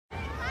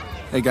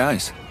Hey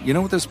guys, you know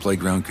what this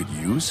playground could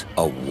use?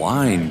 A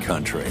wine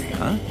country,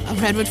 huh? A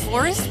redwood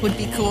forest would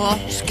be cool.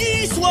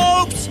 Ski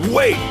slopes!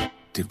 Wait!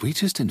 Did we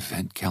just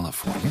invent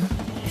California?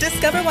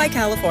 Discover why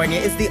California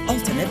is the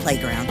ultimate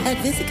playground at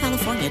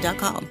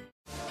visitcalifornia.com.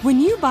 When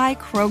you buy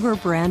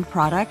Kroger brand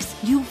products,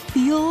 you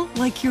feel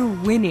like you're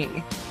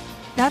winning.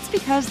 That's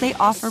because they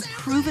offer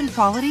proven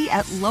quality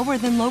at lower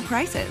than low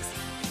prices.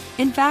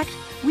 In fact,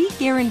 we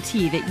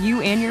guarantee that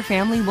you and your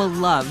family will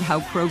love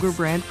how Kroger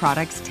brand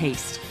products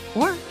taste,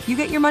 or you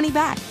get your money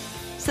back.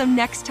 So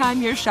next time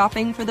you're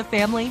shopping for the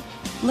family,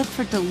 look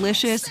for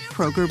delicious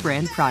Kroger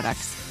brand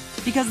products,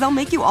 because they'll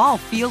make you all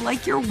feel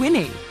like you're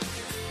winning.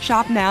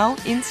 Shop now,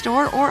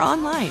 in-store, or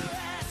online.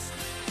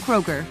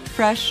 Kroger,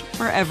 fresh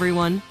for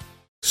everyone.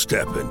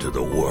 Step into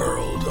the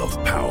world of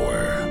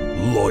power,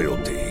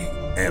 loyalty,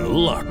 and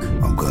luck.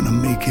 I'm gonna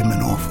make him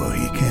an offer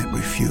he can't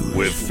refuse.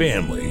 With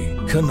family,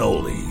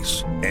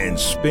 cannolis, and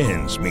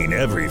spins mean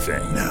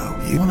everything. Now,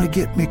 you wanna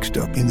get mixed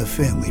up in the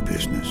family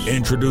business.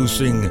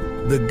 Introducing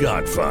The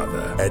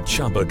Godfather at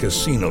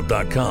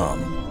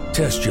ChumbaCasino.com.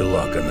 Test your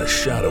luck in the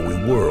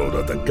shadowy world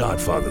of The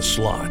Godfather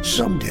slot.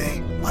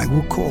 Someday, I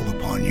will call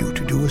upon you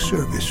to do a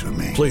service for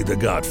me. Play The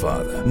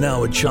Godfather,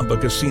 now at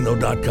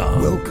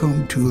ChumbaCasino.com.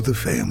 Welcome to the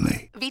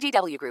family.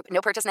 VGW Group. No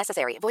purchase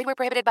necessary. Void where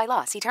prohibited by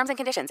law. See terms and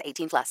conditions.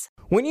 18+.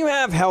 When you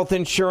have health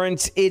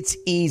insurance, it's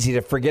easy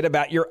to forget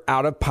about your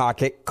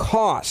out-of-pocket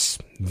costs.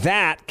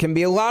 That can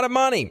be a lot of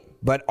money.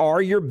 But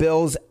are your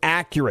bills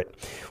accurate?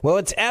 Well,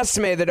 it's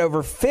estimated that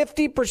over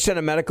 50%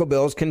 of medical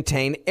bills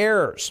contain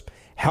errors.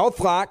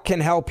 HealthLock can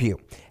help you.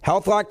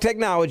 HealthLock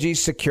technology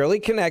securely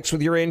connects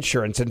with your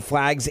insurance and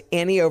flags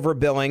any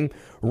overbilling,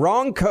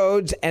 wrong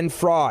codes, and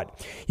fraud.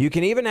 You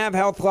can even have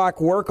HealthLock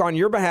work on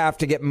your behalf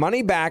to get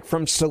money back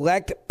from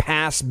select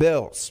past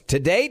bills. To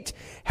date,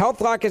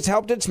 HealthLock has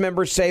helped its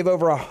members save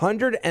over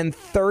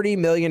 $130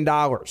 million.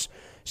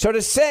 So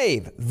to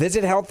save,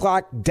 visit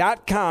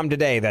healthlock.com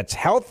today. That's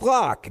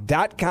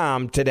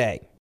healthlock.com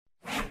today.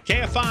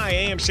 KFI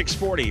AM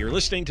 640. You're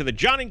listening to the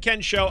John and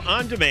Ken Show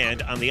on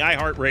demand on the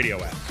iHeartRadio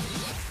app.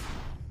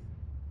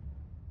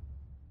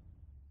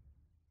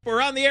 We're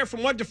on the air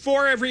from 1 to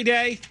 4 every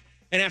day.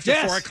 And after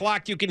 4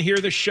 o'clock, you can hear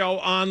the show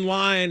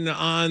online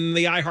on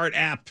the iHeart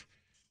app,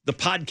 the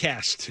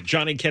podcast,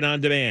 John and Ken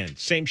on demand.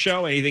 Same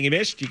show. Anything you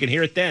missed, you can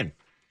hear it then.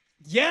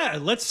 Yeah,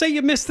 let's say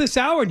you missed this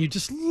hour and you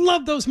just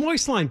love those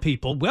Moist Line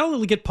people. Well,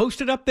 it'll get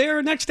posted up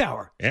there next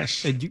hour.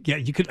 Yes. And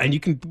you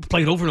can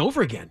play it over and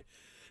over again.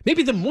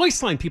 Maybe the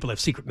Moist Line people have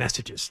secret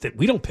messages that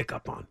we don't pick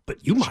up on,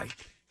 but you might.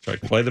 So I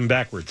play them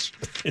backwards.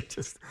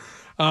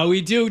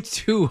 We do,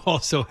 too,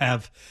 also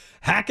have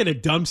Hack in a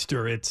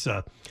Dumpster. It's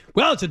a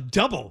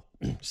double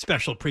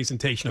special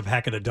presentation of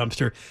Hack in a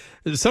Dumpster.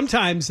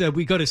 Sometimes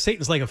we go to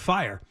Satan's Lake of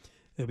Fire.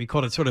 We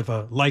call it sort of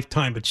a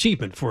lifetime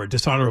achievement for a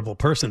dishonorable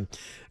person.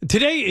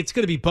 Today, it's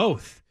going to be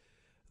both.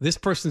 This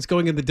person's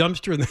going in the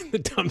dumpster, and then the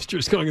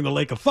dumpster's going in the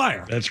lake of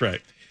fire. That's right.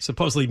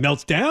 Supposedly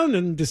melts down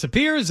and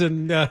disappears,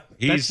 and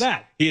that's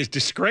that. He is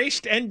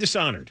disgraced and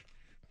dishonored.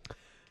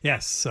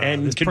 Yes.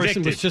 And this convicted.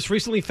 person was just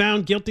recently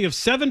found guilty of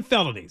 7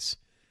 felonies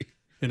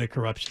in a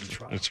corruption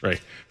trial. That's right.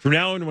 From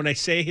now on, when I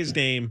say his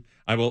name,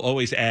 I will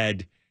always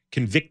add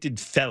convicted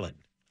felon.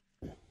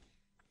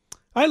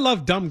 I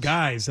love dumb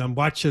guys. I'm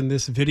watching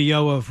this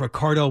video of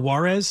Ricardo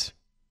Juarez.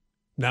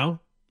 No?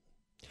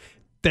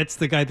 That's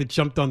the guy that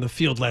jumped on the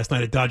field last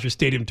night at Dodger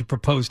Stadium to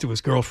propose to his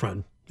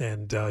girlfriend,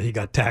 and he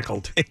got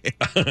tackled. They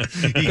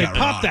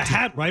popped the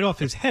hat right off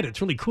his head.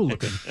 It's really cool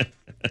looking.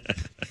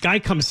 Guy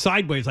comes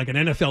sideways like an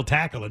NFL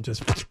tackle and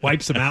just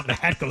wipes him out, and the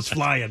hat goes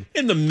flying.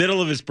 In the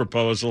middle of his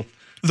proposal.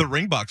 The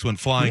ring box went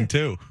flying,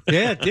 too.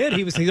 Yeah, it did.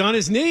 He's on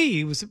his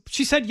knee.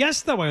 She said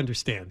yes, though, I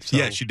understand. So.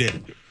 Yeah, she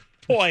did.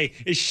 Boy,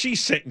 is she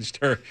sentenced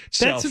herself.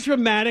 That's a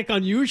dramatic,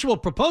 unusual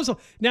proposal.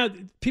 Now,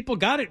 people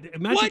got it.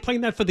 Imagine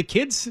playing that for the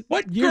kids.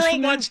 What girl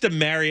wants to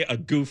marry a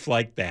goof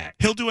like that?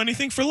 He'll do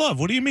anything for love.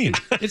 What do you mean?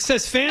 It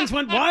says fans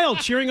went wild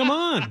cheering him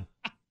on.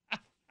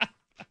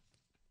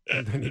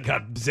 And then he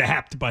got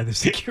zapped by the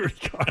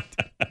security guard.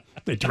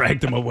 They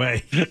dragged him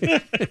away.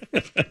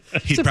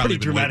 He's probably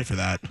been waiting for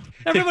that.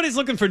 Everybody's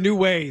looking for new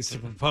ways to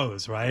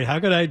propose, right? How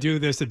could I do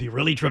this to be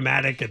really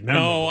dramatic and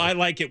memorable? No, I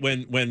like it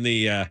when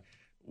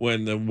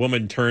the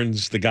woman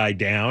turns the guy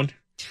down.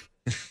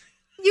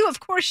 Of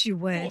course you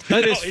would.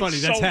 That is funny.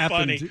 That's so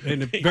happened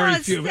in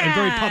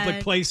very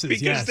public places.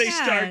 Because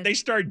they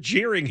start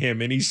jeering him,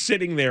 and he's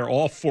sitting there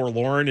all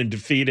forlorn and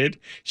defeated.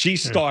 She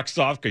stalks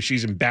off because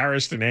she's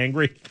embarrassed and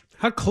angry.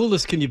 How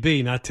clueless can you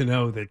be not to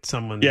know that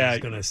someone is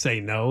going to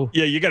say no?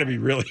 Yeah, you got to be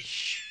really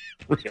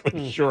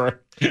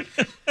sure.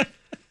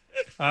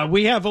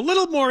 We have a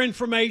little more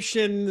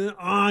information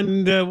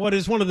on what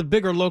is one of the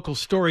bigger local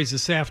stories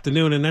this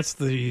afternoon, and that's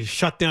the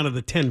shutdown of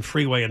the 10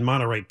 freeway in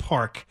Monterey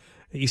Park,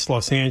 East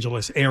Los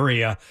Angeles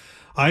area.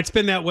 It's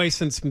been that way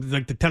since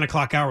like the 10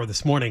 o'clock hour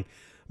this morning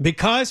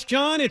because,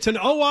 John, it's an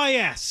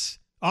OIS,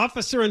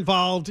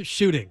 officer-involved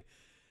shooting.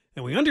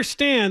 And we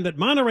understand that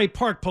Monterey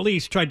Park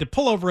police tried to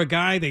pull over a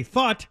guy they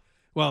thought,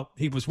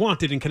 he was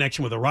wanted in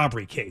connection with a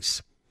robbery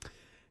case.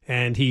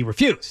 And he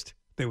refused.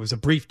 There was a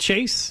brief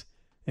chase,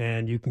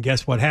 and you can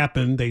guess what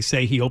happened. They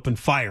say he opened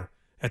fire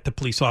at the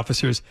police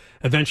officers,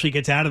 eventually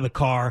gets out of the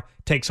car,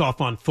 takes off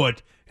on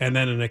foot, and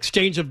then an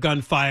exchange of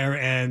gunfire,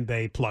 and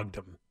they plugged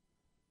him.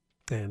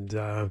 And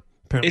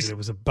apparently there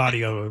was a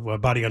body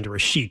under a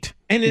sheet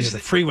near the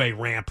freeway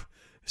ramp.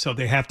 So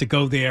they have to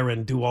go there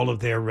and do all of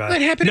their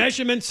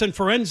measurements and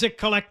forensic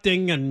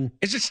collecting. And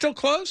is it still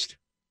closed?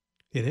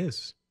 It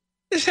is.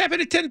 This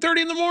happened at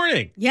 10:30 in the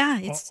morning. Yeah,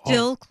 it's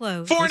still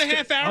closed.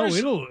 4.5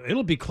 hours. Oh,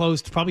 it'll be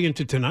closed probably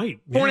into tonight.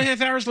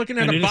 4.5 hours looking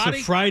at a body.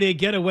 It's a Friday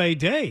getaway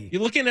day.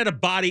 You're looking at a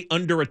body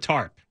under a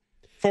tarp.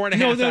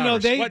 4.5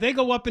 hours. No. They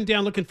go up and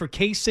down looking for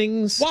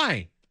casings.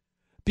 Why?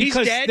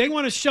 Because they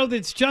want to show that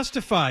it's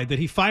justified that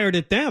he fired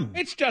at them.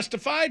 It's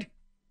justified.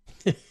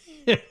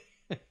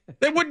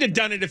 They wouldn't have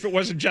done it if it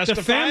wasn't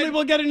justified. The family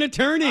will get an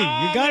attorney.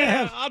 You gotta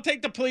have. I'll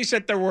take the police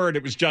at their word.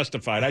 It was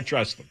justified. I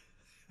trust them.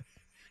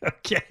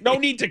 Okay. No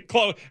need to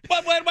close.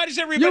 But why does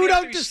everybody? You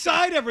don't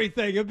decide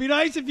everything. It'd be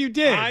nice if you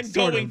did. I'm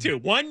going to.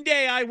 One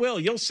day I will.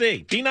 You'll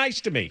see. Be nice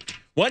to me.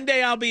 One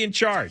day I'll be in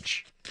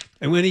charge.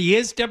 And when he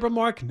is, Deborah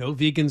Mark, no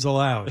vegans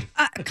allowed.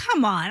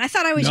 Come on. I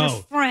thought I was your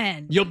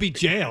friend. You'll be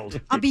jailed.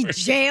 I'll be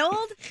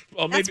jailed?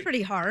 Well, that's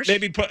pretty harsh.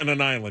 Maybe put in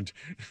an island.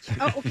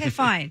 Oh, okay,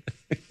 fine.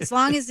 As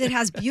long as it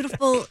has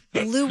beautiful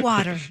blue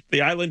water.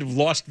 The island of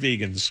lost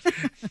vegans.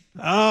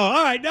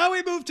 All right. Now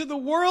we move to the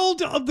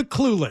world of the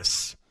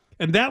clueless.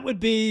 And that would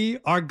be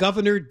our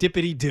Governor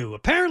Dippity-Doo.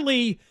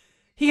 Apparently,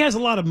 he has a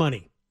lot of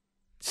money.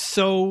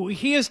 So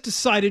he has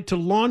decided to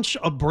launch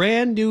a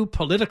brand new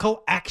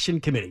political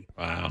action committee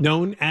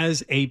known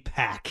as a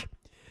PAC.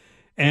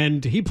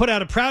 And he put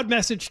out a proud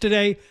message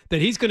today that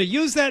he's going to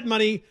use that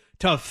money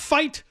to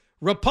fight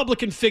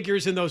Republican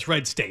figures in those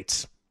red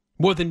states.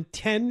 More than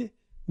 $10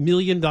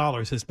 million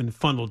has been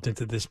funneled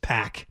into this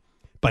PAC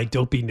by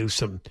Dopey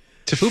Newsom,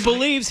 who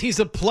believes he's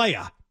a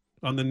player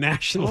on the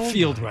national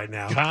field right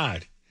now.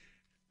 God.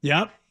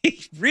 Yep.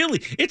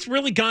 It's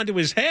really gone to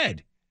his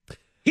head.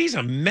 He's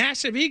a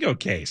massive ego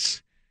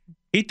case.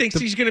 He thinks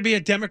he's going to be a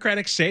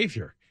Democratic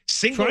savior.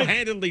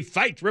 Single-handedly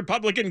fight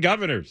Republican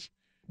governors.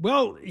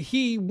 Well,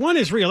 he won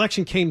his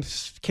reelection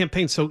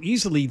campaign so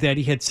easily that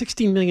he had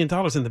 $16 million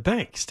in the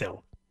bank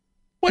still.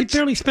 He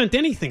barely spent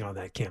anything on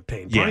that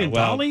campaign. Yeah, Brian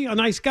Dahle, a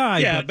nice guy.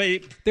 Yeah,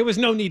 but there was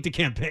no need to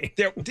campaign.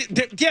 There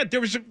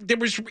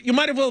was. You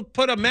might have well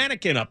put a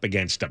mannequin up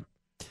against him.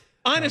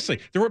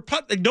 Honestly,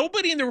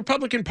 nobody in the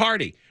Republican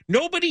Party,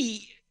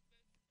 nobody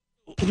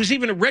who's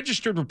even a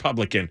registered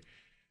Republican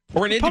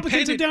or an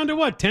Republicans independent. are down to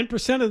what,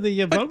 10% of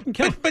the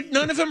vote? But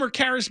none of them are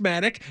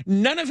charismatic.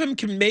 None of them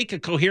can make a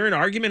coherent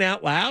argument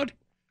out loud.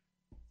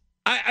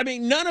 I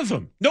mean, none of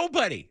them.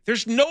 Nobody.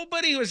 There's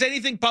nobody who has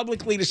anything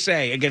publicly to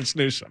say against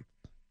Newsom.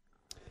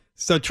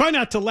 So try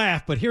not to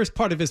laugh, but here's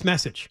part of his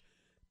message.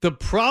 The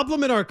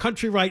problem in our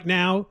country right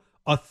now,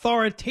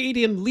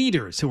 authoritarian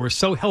leaders who are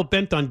so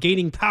hell-bent on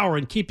gaining power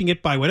and keeping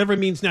it by whatever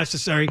means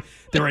necessary,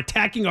 they're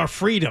attacking our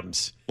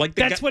freedoms.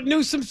 That's what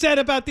Newsom said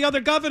about the other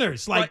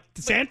governors.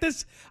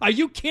 DeSantis? Are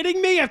you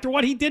kidding me after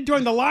what he did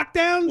during the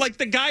lockdowns? Like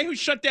the guy who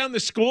shut down the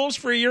schools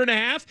for a year and a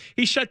half?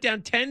 He shut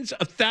down tens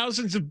of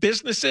thousands of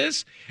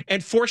businesses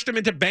and forced them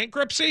into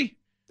bankruptcy?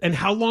 And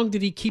how long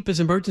did he keep his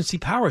emergency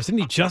powers?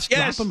 Didn't he just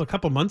drop them a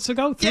couple months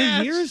ago?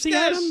 3 years he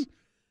had them?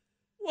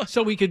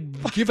 So we could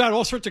give out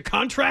all sorts of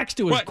contracts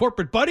to his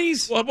corporate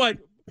buddies? Well, what?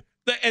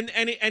 And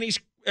he's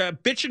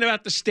bitching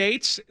about the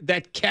states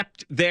that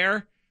kept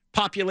their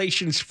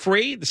populations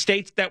free, the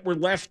states that were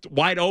left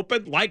wide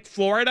open, like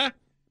Florida.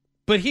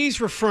 But he's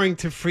referring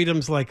to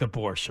freedoms like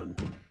abortion.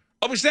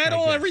 Oh, is that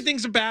all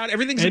everything's about?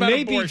 Everything's about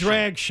abortion. And maybe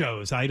drag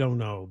shows. I don't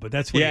know. But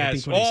that's what I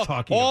think what he's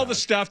talking about. All the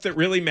stuff that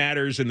really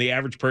matters in the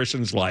average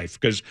person's life.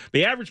 Because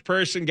the average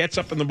person gets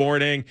up in the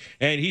morning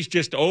and he's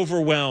just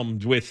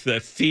overwhelmed with the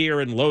fear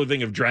and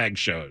loathing of drag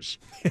shows.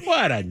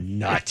 What a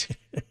nut.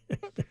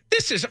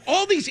 This is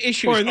all these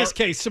issues. Or in this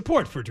case,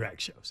 support for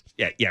drag shows.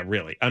 Yeah,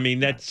 really. I mean,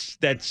 that's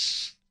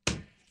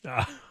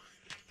a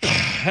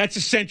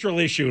central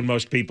issue in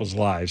most people's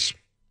lives.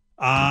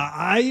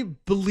 I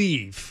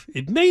believe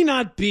it may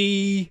not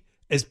be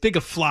as big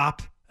a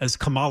flop as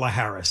Kamala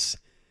Harris,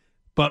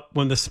 but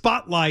when the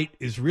spotlight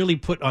is really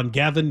put on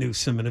Gavin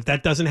Newsom, and if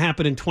that doesn't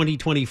happen in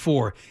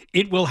 2024,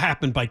 it will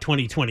happen by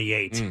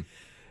 2028.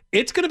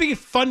 It's going to be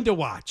fun to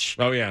watch.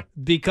 Oh, yeah.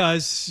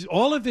 Because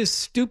all of his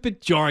stupid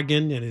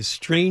jargon and his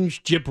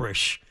strange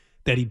gibberish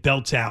that he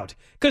belts out.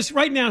 Because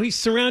right now he's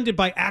surrounded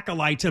by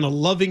acolytes and a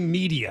loving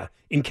media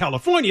in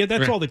California.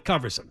 That's all that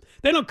covers him.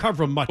 They don't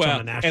cover him much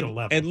on a national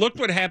level. And look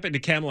what happened to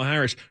Kamala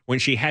Harris when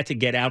she had to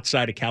get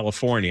outside of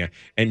California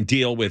and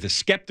deal with a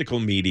skeptical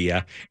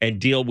media and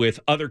deal with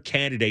other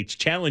candidates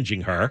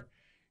challenging her.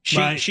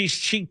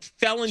 She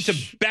fell into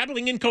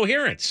babbling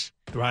incoherence.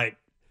 Right.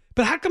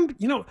 But how come,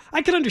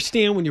 I can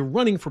understand when you're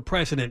running for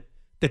president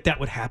that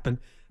would happen.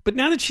 But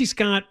now that she's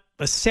got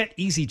a set,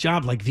 easy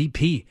job like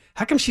VP,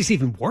 how come she's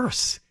even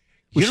worse?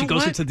 When she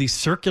goes into these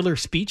circular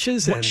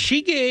speeches and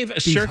she gave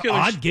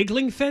odd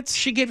giggling fits.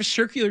 She gave a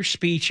circular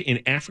speech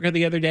in Africa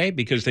the other day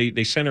because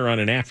they sent her on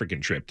an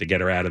African trip to get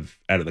her out of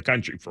the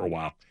country for a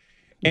while.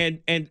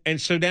 And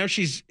so now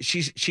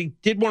she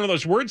did one of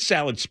those word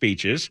salad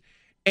speeches,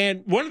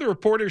 and one of the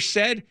reporters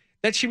said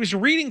that she was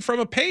reading from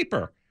a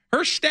paper.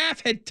 Her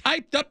staff had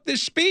typed up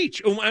this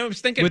speech. I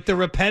was thinking, with the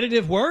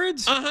repetitive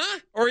words?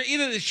 Or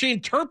either she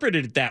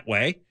interpreted it that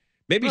way.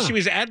 Maybe she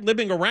was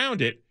ad-libbing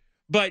around it.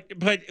 But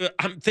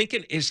I'm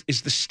thinking, is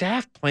the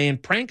staff playing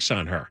pranks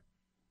on her?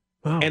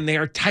 Wow. And they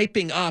are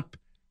typing up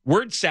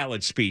word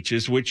salad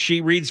speeches, which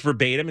she reads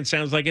verbatim and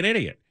sounds like an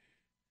idiot.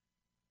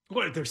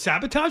 What, they're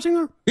sabotaging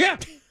her? Yeah.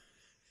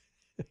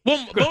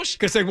 Well,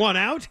 because they want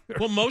out?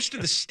 Well, most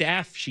of the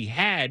staff she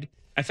had,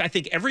 I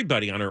think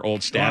everybody on her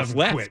old staff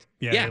left. Quit.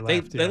 Yeah,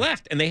 they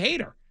left, and they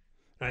hate her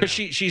because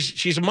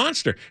she's a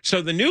monster.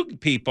 So the new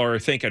people are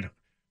thinking,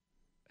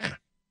 I'm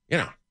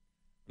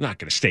not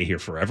going to stay here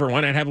forever. Why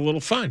not have a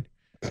little fun?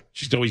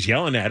 She's always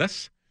yelling at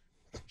us.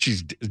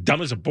 She's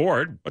dumb as a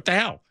board. What the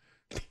hell?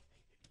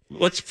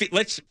 Let's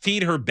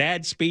feed her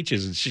bad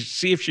speeches and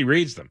see if she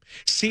reads them.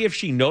 See if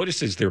she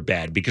notices they're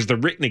bad because they're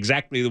written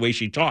exactly the way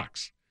she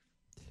talks.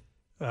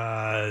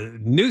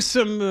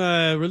 Newsom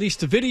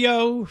released a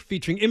video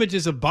featuring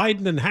images of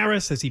Biden and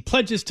Harris as he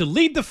pledges to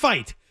lead the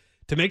fight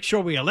to make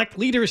sure we elect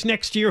leaders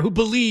next year who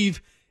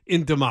believe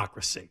in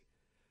democracy.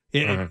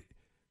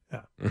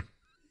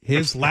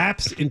 His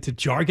lapse into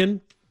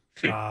jargon.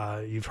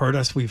 You've heard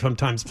us. We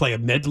sometimes play a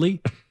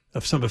medley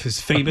of some of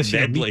his famous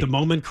meet the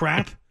moment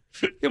crap.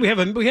 Yeah, we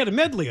had a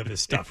medley of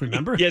his stuff,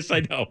 remember? Yes,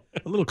 I know.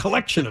 A little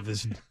collection of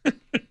his.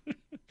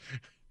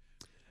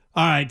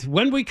 All right,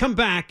 when we come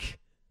back,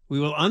 we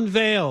will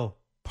unveil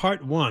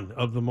part 1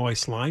 of the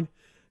Moist Line.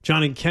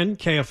 John and Ken,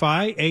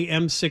 KFI,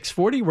 AM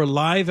 640. We're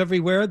live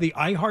everywhere, the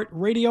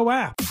iHeartRadio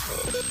app.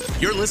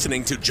 You're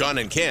listening to John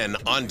and Ken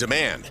on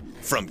demand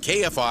from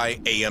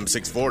KFI AM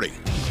 640.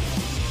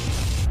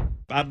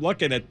 I'm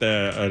looking at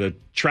the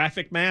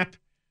traffic map.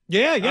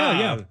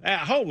 Yeah.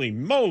 Holy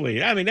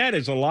moly. I mean, that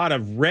is a lot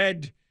of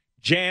red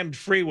jammed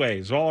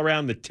freeways all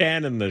around the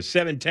 10 and the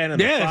 710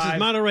 and the 5. Yeah, this is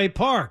Monterey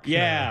Park.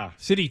 Yeah.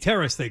 City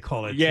Terrace, they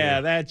call it.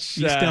 Yeah, that's...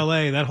 East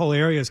L.A., that whole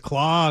area is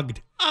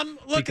clogged.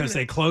 Because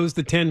they closed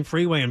the 10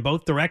 freeway in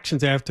both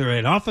directions after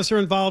an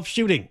officer-involved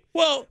shooting.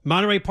 Well...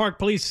 Monterey Park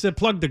police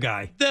plugged the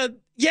guy.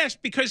 Yes,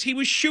 because he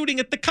was shooting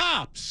at the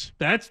cops.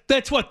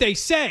 That's what they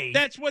say.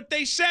 That's what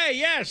they say,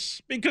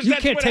 yes. Because you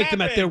that's can't what take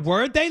happened. them at their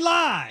word. They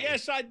lie.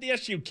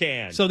 Yes, you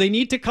can. So they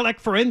need to collect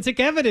forensic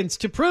evidence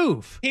to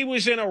prove. He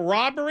was in a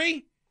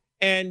robbery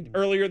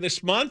earlier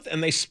this month,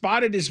 and they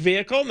spotted his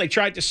vehicle, and they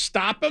tried to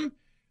stop him,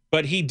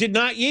 but he did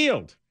not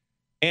yield.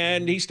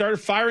 And he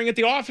started firing at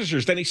the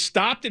officers. Then he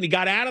stopped, and he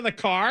got out of the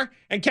car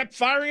and kept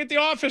firing at the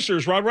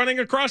officers while running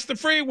across the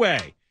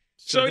freeway.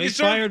 So they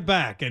fired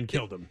back and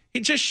killed him.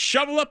 He'd just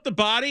shovel up the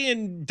body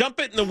and dump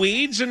it in the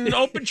weeds and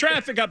open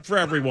traffic up for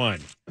everyone.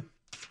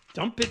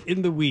 Dump it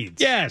in the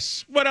weeds.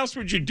 Yes. What else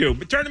would you do?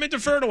 But turn him into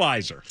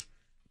fertilizer.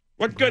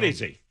 What good is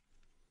he?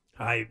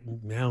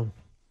 Don't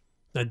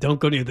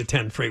go near the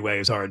 10 freeway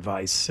is our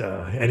advice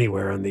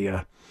anywhere in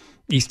the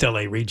East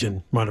LA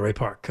region, Monterey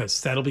Park, because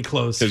that'll be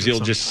closed. Because you'll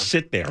just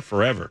sit there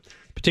forever.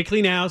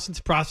 Particularly now since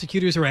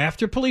prosecutors are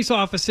after police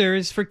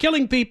officers for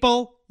killing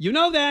people. You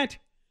know that.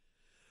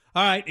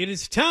 All right, it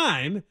is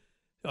time.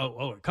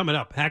 Coming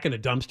up, hacking a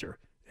dumpster.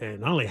 And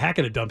not only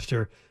hacking a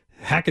dumpster,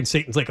 hacking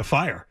Satan's Lake of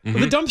Fire. Mm-hmm.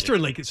 Well, the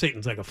dumpster in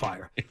Satan's Lake of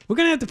Fire. We're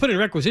going to have to put in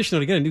requisition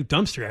to get a new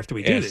dumpster after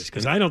we do this,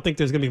 because I don't think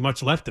there's going to be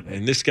much left of it.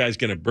 And this guy's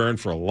going to burn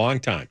for a long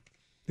time.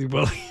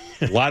 Well,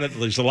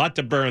 there's a lot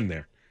to burn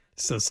there.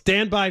 So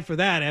stand by for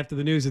that after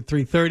the news at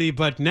 3:30.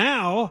 But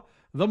now,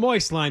 the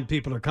Moist Line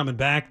people are coming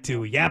back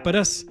to yap at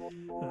us.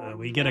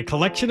 We get a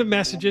collection of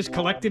messages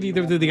collected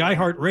either through the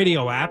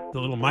iHeartRadio app, the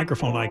little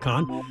microphone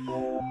icon,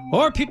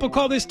 or people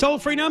call this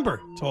toll-free number.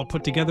 It's all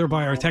put together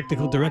by our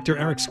technical director,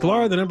 Eric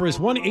Sklar. The number is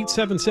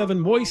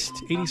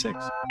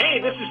 1-877-MOIST-86. Hey,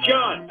 this is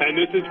John. And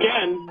this is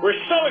Ken. We're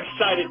so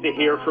excited to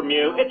hear from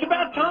you. It's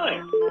about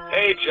time.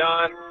 Hey,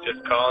 John.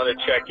 Just calling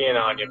to check in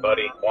on you,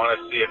 buddy. Want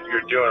to see if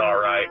you're doing all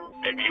right.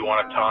 Maybe you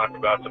want to talk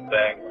about some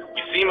things.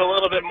 You seem a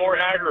little bit more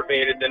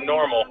aggravated than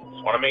normal.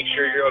 Just want to make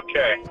sure you're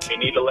okay. You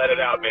need to let it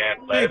out, man.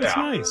 Let it out.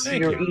 Nice.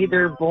 You're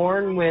either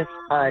born with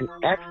an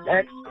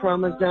XX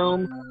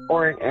chromosome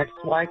or an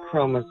XY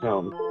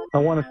chromosome. I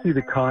want to see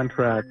the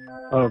contract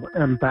of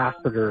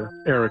Ambassador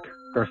Eric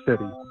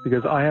Garcetti,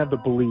 because I have the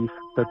belief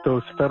that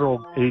those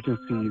federal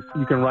agencies,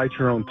 you can write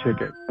your own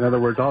ticket. In other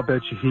words, I'll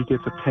bet you he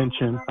gets a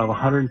pension of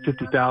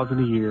 $150,000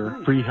 a year,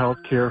 free health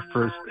care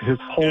for his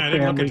whole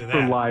family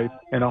for life,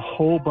 and a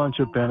whole bunch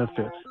of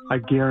benefits. I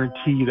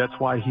guarantee that's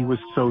why he was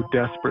so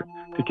desperate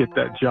to get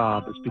that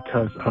job, is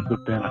because of the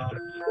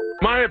benefits.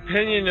 My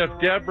opinion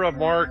of Deborah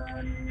Mark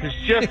has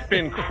just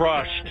been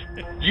crushed.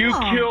 You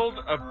killed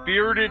a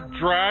bearded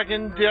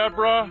dragon,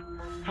 Deborah?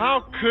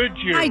 How could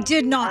you? I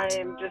did not. I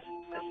am just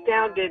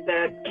astounded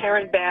that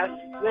Karen Bass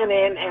went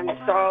in and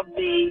solved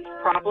the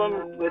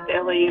problem with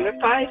LA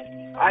Unified.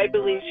 I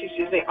believe she's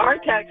using our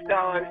tax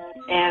dollars,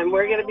 and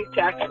we're going to be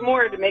taxed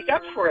more to make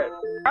up for it.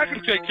 I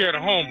can take care of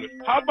the homeless.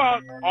 How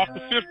about off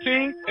the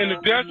 15 in the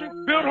desert?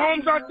 Build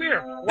homes out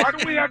there. Why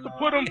do we have to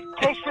put them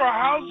close to our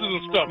houses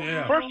and stuff?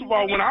 Yeah. First of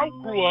all, when I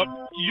grew up,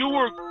 you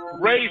were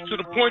raised to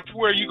the point to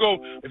where you go,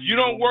 if you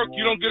don't work,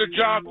 you don't get a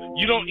job,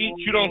 you don't eat,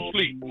 you don't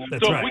sleep.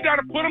 That's so right. if we got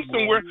to put them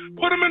somewhere,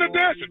 put them in the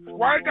desert.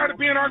 Why it got to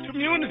be in our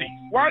community?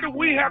 Why do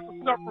we have to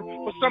suffer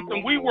for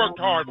something we worked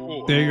hard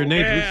for? They're your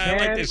neighbors. Yeah,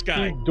 I like this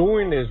guy. Keep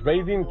doing this,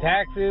 raising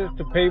taxes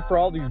to pay for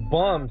all these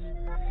bums.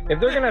 If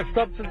they're going to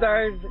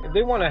subsidize, if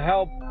they want to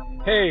help,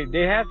 hey,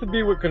 they have to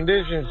be with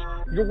conditions.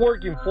 You're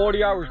working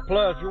 40 hours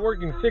plus, you're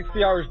working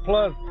 60 hours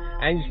plus,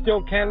 and you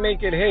still can't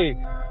make it. Hey,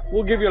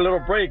 we'll give you a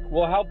little break.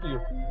 We'll help you.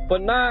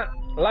 But not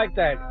like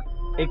that.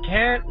 It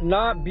can't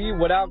not be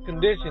without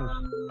conditions.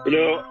 You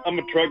know, I'm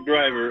a truck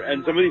driver,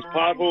 and some of these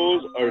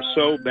potholes are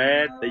so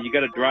bad that you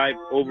got to drive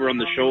over on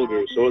the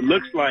shoulder. So it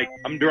looks like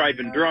I'm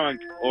driving drunk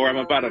or I'm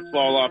about to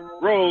fall off the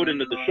road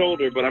into the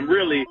shoulder, but I'm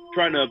really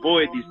trying to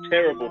avoid these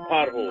terrible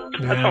potholes.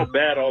 Yeah. That's how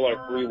bad all our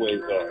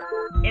freeways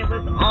are. It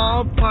was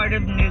all part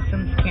of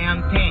Newsom's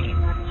campaign.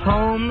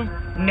 Home,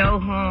 no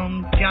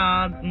home,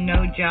 job,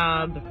 no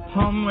job,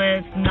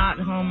 homeless, not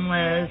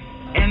homeless,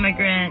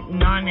 immigrant,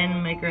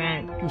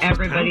 non-immigrant,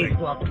 everybody's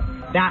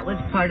welcome. That was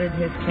part of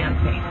his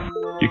campaign.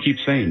 You keep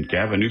saying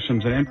Gavin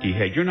Newsom's an empty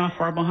head. You're not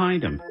far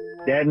behind him.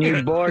 That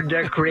new board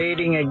they're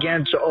creating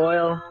against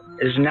oil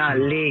is not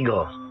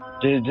legal.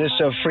 This is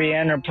a free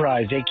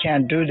enterprise. They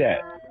can't do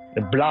that.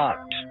 They're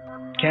blocked.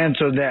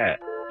 Cancel that.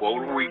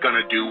 What are we going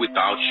to do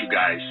without you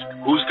guys?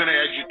 Who's going to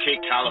educate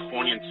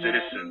Californian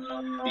citizens?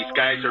 These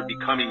guys are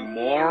becoming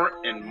more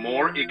and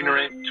more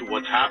ignorant to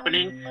what's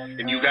happening,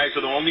 and you guys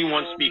are the only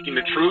ones speaking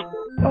the truth.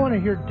 I want to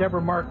hear Deborah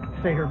Mark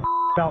say her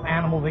about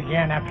animals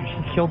again after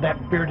she killed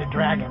that bearded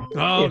dragon.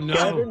 Oh, if no.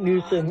 Gavin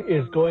Newsom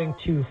is going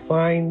to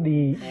fine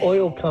the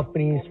oil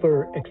companies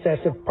for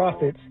excessive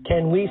profits,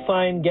 can we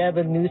fine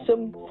Gavin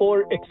Newsom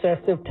for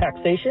excessive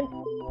taxation?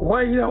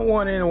 Why you don't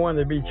want anyone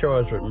to be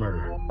charged with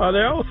murder? Are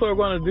they also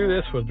going to do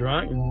this for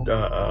drunk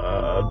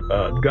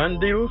gun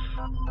dealers?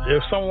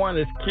 If someone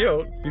is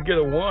killed, you get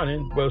a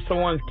warning, but if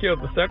someone's killed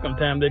the second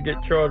time, they get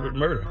charged with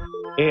murder.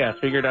 Hey, I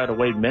figured out a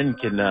way men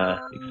can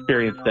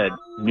experience that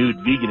nude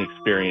vegan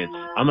experience.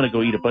 I'm going to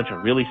go eat a bunch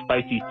of really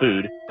spicy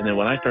food, and then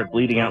when I start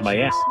bleeding out my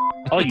ass,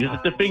 I'll use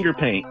it to finger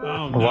paint.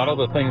 Oh, A lot of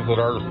the things that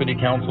our city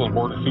council and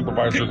board of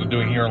supervisors are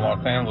doing here in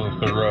Los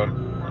Angeles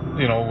are,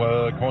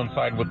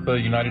 coincide with the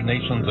United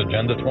Nations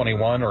Agenda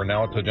 21, or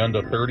now it's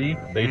Agenda 30.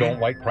 They don't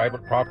like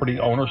private property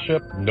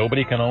ownership.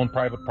 Nobody can own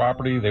private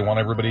property. They want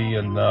everybody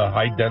in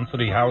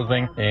high-density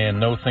housing and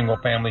no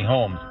single-family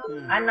homes.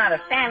 I'm not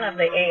a fan of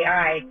the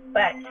AI,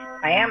 but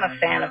I am a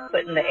fan of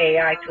putting the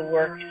AI to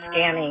work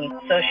scanning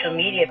social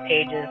media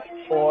pages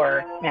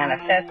for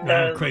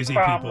manifestos, crazy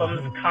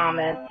problems, people.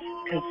 comments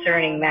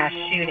concerning mass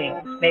shootings.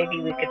 Maybe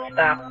we could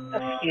stop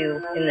a few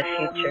in the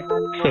future.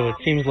 So it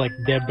seems like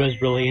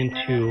Deborah's really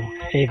into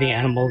saving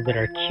animals that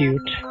are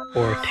cute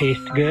or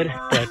taste good,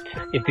 but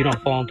if you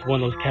don't fall into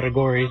one of those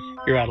categories,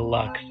 you're out of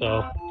luck.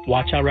 So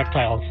watch out,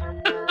 reptiles.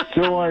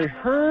 So I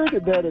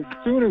heard that as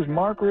soon as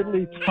Mark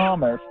Ridley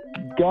Thomas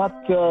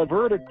got the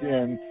verdict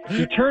in,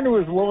 he turned to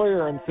his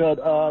lawyer and said,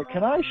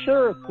 can I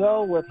share a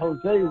cell with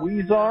Jose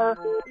Huizar?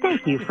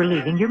 Thank you for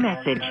leaving your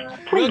message.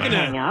 Please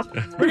hang up.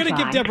 We're going to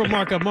give Deborah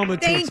Mark a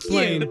moment to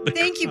explain.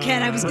 Thank you,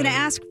 Ken. I was going to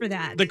ask for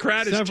that. The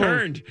crowd is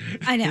turned.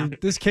 I know.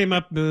 This came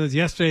up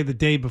yesterday, the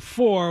day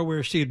before,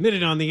 where she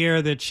admitted on the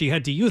air that she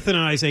had to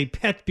euthanize a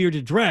pet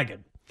bearded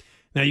dragon.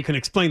 Now, you can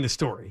explain the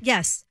story.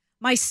 Yes.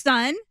 My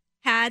son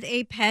had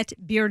a pet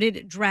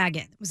bearded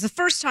dragon. It was the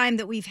first time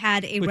that we've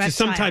had a reptile. Which is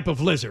some type of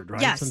lizard, right?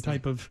 Yes. Some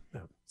type of...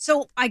 No.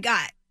 So I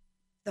got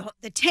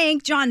the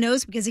tank. John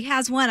knows because he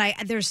has one.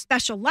 There's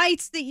special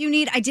lights that you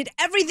need. I did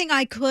everything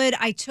I could.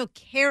 I took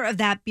care of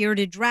that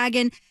bearded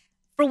dragon.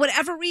 For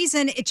whatever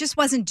reason, it just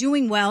wasn't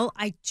doing well.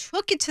 I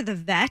took it to the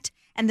vet,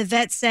 and the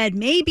vet said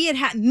maybe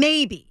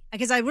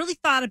because I really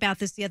thought about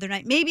this the other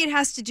night. Maybe it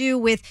has to do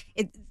with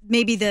it.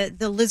 Maybe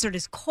the lizard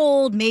is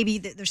cold. Maybe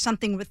there's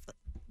something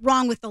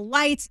wrong with the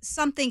lights,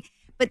 something.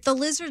 But the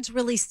lizard's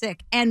really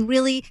sick, and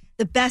really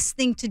the best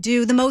thing to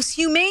do, the most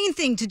humane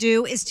thing to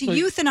do, is to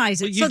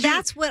euthanize it. So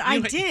that's what I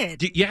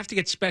did. You have to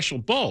get special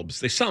bulbs.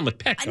 They sell them at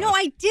Petco. No,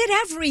 I did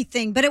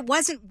everything, but it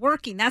wasn't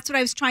working. That's what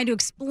I was trying to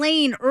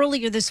explain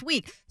earlier this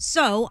week.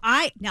 So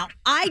I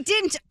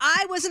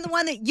wasn't the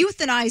one that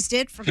euthanized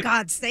it, for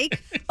God's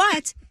sake,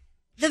 but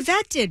the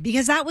vet did,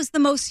 because that was the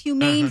most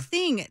humane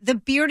thing. The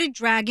bearded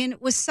dragon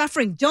was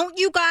suffering. Don't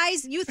you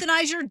guys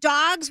euthanize your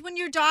dogs when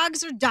your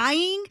dogs are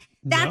dying?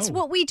 That's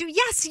what we do.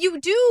 Yes, you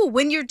do.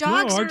 When your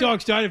dogs our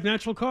dogs died of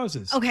natural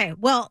causes. Okay,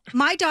 well,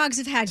 my dogs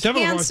have had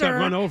Several cancer. of us got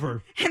run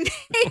over. And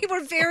they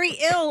were very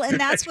ill, and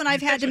that's when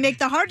I've had to make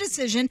the hard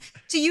decision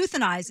to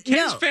euthanize.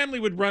 Ken's family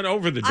would run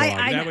over the dog.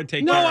 That would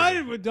take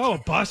care of it. A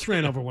bus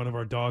ran over one of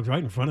our dogs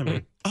right in front of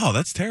me. Oh,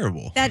 that's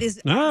terrible. That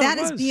is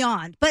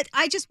beyond. But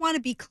I just want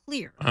to be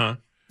clear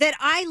that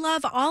I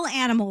love all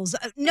animals.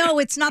 No,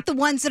 it's not the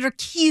ones that are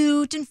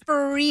cute and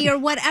furry or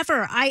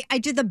whatever. I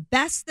did the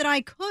best that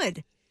I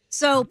could.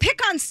 So pick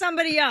on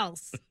somebody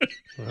else.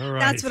 All right.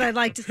 That's what I'd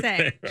like to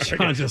say.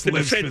 John just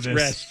lives for this.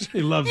 Rest.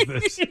 He loves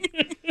this.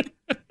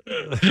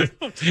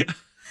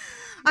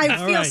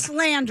 I feel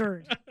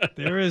slandered.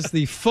 There is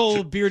the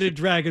full Bearded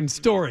Dragon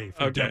story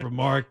from Deborah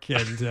Mark.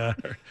 And does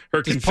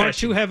part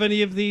 2 have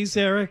any of these,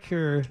 Eric?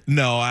 Or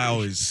No, I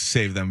always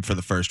save them for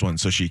the first one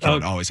so she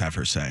can always have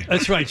her say.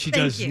 That's right. She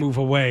does move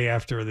away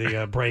after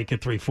the break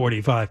at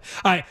 3:45.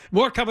 All right,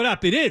 more coming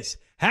up. It is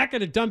Hack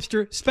at a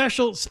Dumpster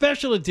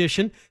special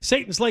edition,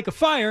 Satan's Lake of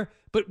Fire,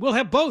 but we'll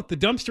have both, the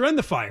dumpster and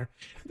the fire.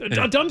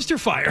 A dumpster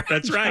fire.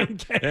 That's right.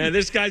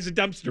 This guy's a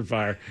dumpster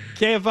fire.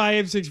 KFI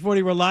AM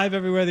 640. We're live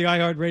everywhere, the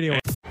iHeartRadio.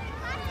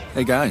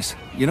 Hey, guys,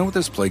 you know what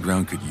this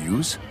playground could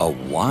use? A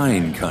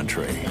wine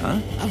country, huh?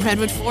 A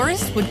redwood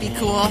forest would be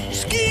cool.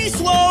 Ski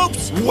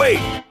slopes! Wait!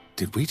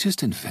 Did we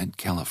just invent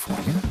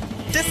California?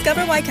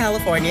 Discover why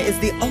California is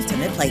the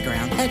ultimate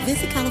playground at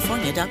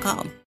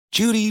visitcalifornia.com.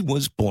 Judy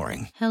was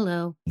boring.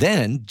 Hello.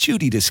 Then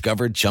Judy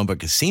discovered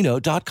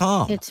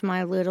ChumbaCasino.com. It's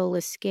my little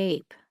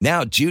escape.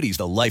 Now Judy's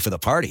the life of the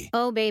party.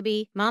 Oh,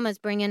 baby, mama's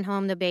bringing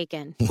home the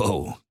bacon.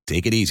 Whoa,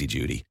 take it easy,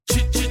 Judy.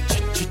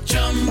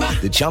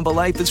 The Chumba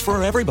life is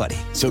for everybody.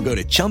 So go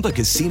to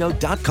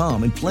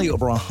ChumbaCasino.com and play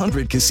over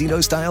 100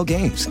 casino-style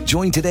games.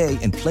 Join today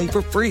and play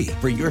for free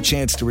for your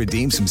chance to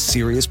redeem some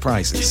serious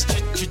prizes.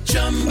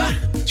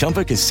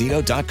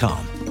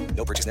 ChumbaCasino.com.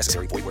 No purchase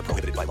necessary. Void where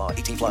prohibited by law.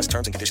 18+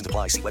 terms and conditions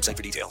apply. See website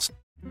for details.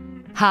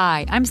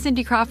 Hi, I'm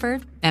Cindy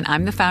Crawford, and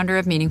I'm the founder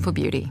of Meaningful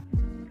Beauty.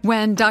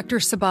 When Dr.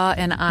 Sabah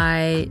and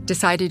I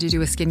decided to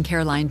do a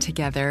skincare line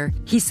together,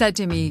 he said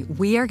to me,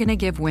 we are going to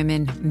give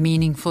women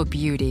meaningful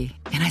beauty.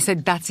 And I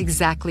said, that's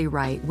exactly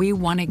right. We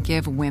want to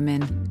give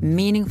women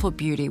meaningful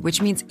beauty,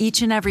 which means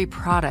each and every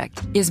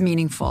product is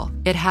meaningful.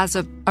 It has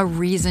a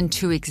reason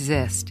to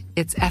exist.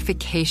 It's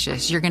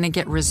efficacious. You're going to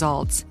get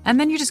results. And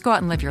then you just go out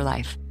and live your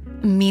life.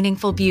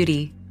 Meaningful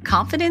Beauty.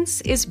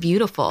 Confidence is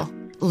beautiful.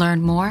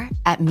 Learn more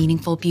at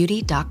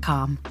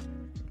meaningfulbeauty.com.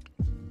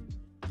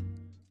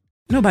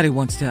 Nobody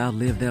wants to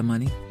outlive their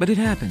money, but it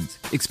happens,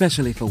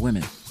 especially for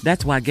women.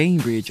 That's why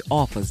Gainbridge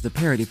offers the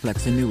Parity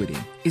Flex annuity.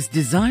 It's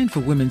designed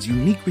for women's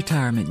unique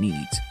retirement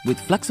needs, with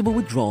flexible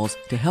withdrawals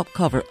to help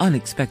cover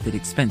unexpected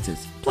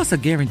expenses, plus a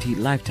guaranteed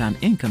lifetime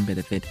income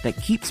benefit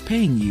that keeps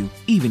paying you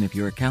even if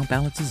your account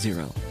balance is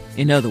zero.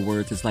 In other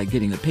words, it's like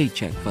getting a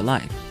paycheck for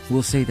life.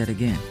 We'll say that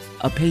again.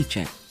 A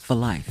paycheck for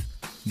life.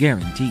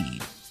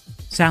 Guaranteed.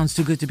 Sounds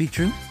too good to be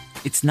true?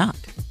 It's not.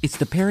 It's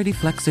the Parity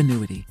Flex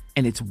annuity.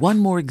 And it's one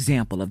more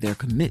example of their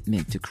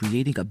commitment to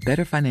creating a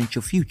better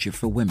financial future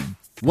for women.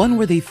 One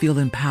where they feel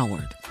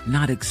empowered,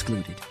 not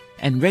excluded,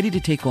 and ready to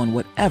take on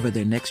whatever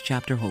their next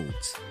chapter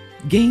holds.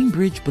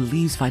 Gainbridge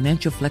believes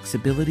financial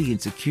flexibility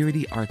and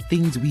security are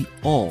things we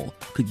all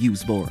could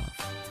use more of.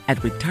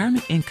 At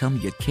retirement income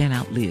you can't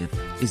outlive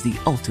is the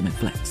ultimate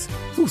flex.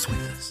 Who's with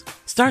us?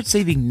 Start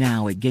saving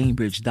now at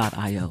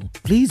Gainbridge.io.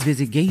 Please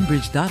visit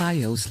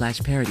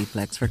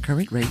Gainbridge.io/ParityFlex for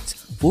current rates,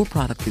 for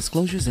product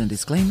disclosures and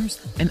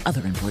disclaimers, and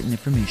other important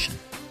information.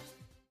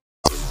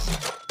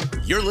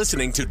 You're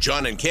listening to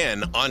John and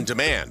Ken on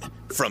demand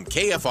from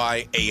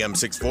KFI AM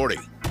 640.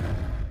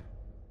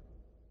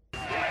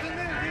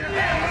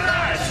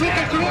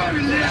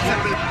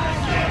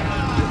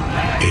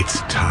 It's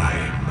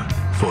time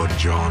for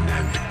John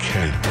and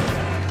Ken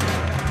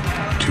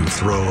to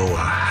throw a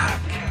hack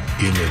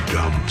in a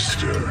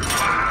dumpster.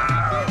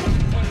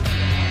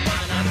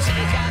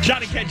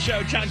 John and Ken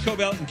Show, John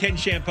Cobelt and Ken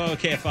Shampoo,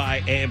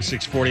 KFI AM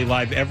 640,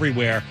 live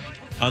everywhere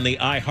on the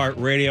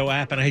iHeartRadio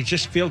app, and I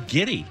just feel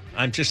giddy.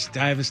 I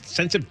have a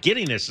sense of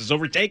giddiness has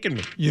overtaken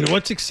me. You know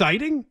what's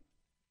exciting?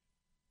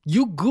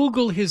 You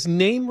Google his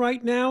name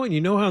right now, and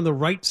you know how on the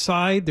right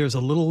side there's a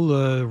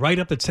little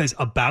write-up that says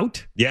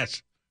About?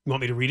 Yes. You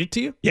want me to read it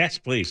to you? Yes,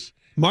 please.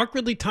 Mark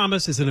Ridley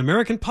Thomas is an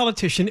American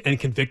politician and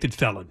convicted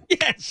felon.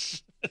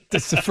 Yes.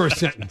 That's the first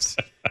sentence.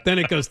 Then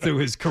it goes through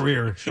his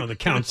career on the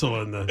council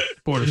and the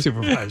board of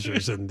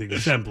supervisors and the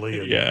assembly.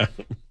 And yeah.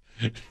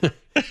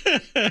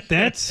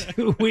 That's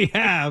who we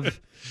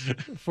have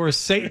for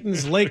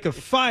Satan's Lake of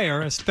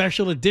Fire, a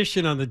special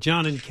edition on the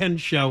John and Ken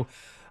Show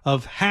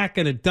of Hack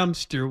in a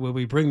Dumpster, where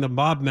we bring the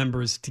mob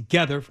members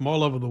together from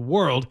all over the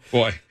world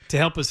to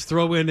help us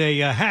throw in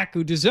a hack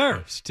who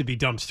deserves to be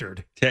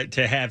dumpstered.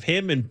 To have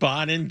him and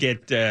Bonin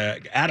get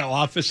out of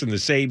office in the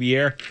same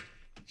year.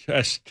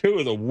 Just two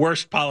of the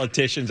worst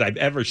politicians I've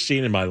ever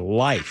seen in my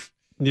life.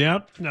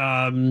 Yep.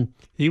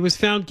 He was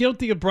found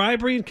guilty of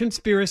bribery and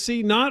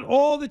conspiracy, not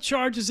all the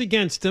charges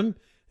against him,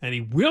 and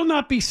he will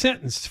not be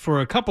sentenced for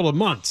a couple of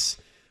months.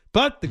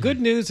 But the good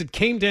news that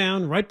came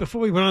down right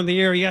before we went on the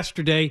air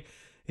yesterday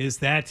is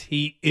that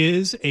he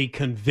is a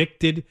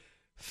convicted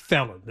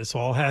felon. This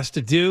all has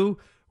to do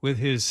with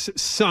his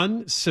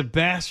son,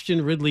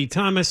 Sebastian Ridley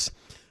Thomas,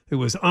 who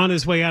was on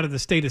his way out of the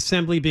state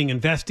assembly being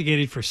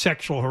investigated for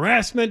sexual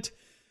harassment.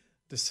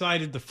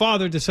 The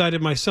father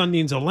decided my son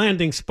needs a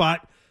landing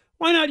spot.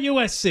 Why not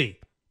USC?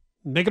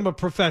 Make him a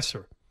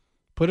professor.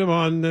 Put him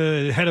on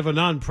the head of a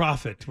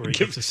nonprofit where he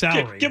gets a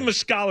salary. Give him a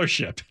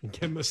scholarship.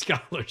 Give him a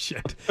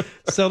scholarship.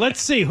 So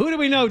let's see. Who do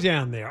we know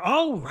down there?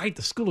 Oh, right.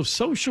 The School of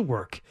Social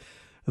Work.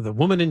 The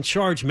woman in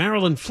charge,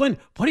 Marilyn Flynn.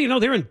 What do you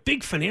know? They're in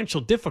big financial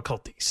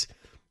difficulties.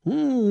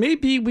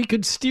 Maybe we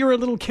could steer a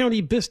little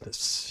county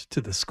business to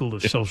the School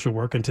of Social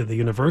Work and to the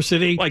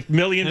university. Like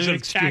millions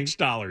of tax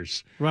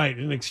dollars. Right.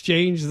 In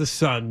exchange, the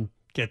son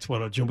gets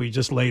what we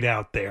just laid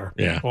out there.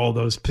 Yeah. All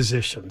those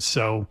positions.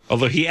 So,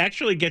 although he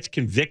actually gets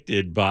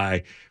convicted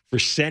for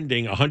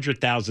sending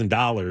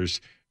 $100,000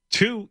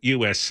 to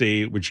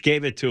USC, which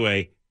gave it to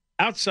a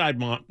outside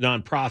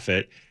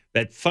nonprofit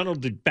that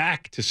funneled it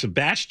back to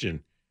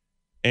Sebastian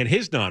and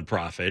his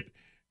nonprofit.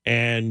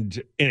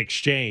 And in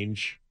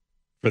exchange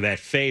for that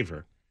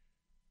favor,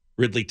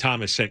 Ridley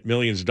Thomas sent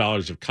millions of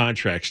dollars of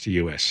contracts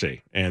to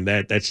USC, and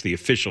that's the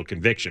official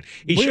conviction.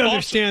 We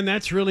understand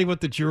that's really what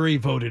the jury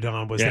voted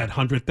on was that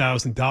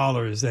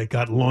 $100,000 that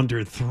got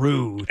laundered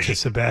through to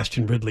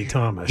Sebastian Ridley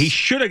Thomas. He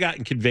should have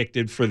gotten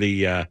convicted for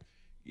the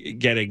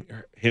getting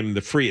him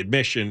the free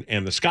admission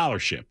and the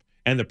scholarship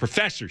and the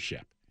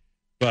professorship.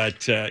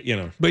 But,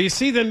 But you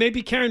see, then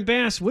maybe Karen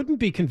Bass wouldn't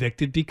be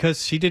convicted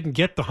because she didn't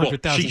get the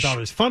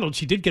 $100,000 funneled.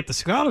 She did get the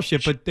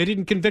scholarship, but they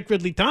didn't convict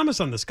Ridley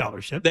Thomas on the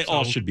scholarship. They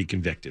all should be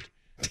convicted.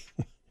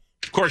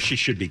 Of course she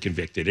should be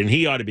convicted, and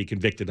he ought to be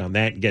convicted on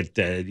that and get,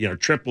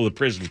 triple the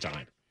prison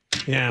time.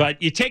 Yeah.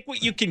 But you take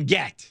what you can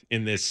get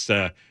in this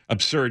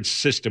absurd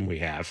system we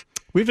have.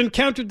 We've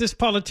encountered this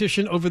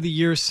politician over the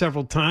years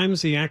several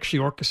times. He actually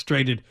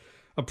orchestrated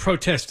a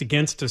protest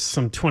against us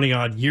some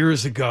 20-odd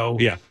years ago.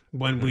 Yeah.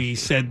 When we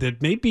said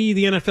that maybe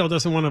the NFL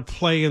doesn't want to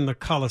play in the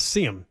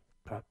Coliseum.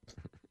 That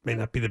may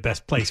not be the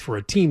best place for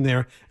a team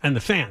there and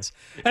the fans.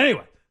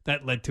 Anyway,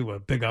 that led to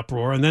a big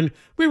uproar. And then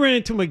we ran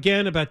into him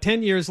again about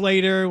 10 years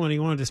later when he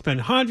wanted to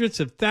spend hundreds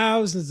of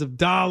thousands of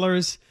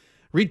dollars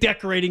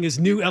redecorating his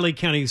new LA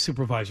County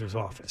Supervisor's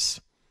office.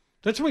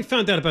 That's when we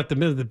found out about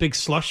the big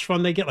slush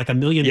fund they get, like $1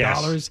 million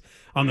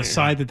on the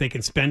side that they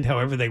can spend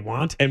however they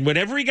want. And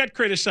whenever he got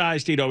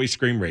criticized, he'd always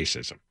scream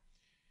racism.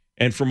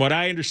 And from what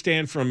I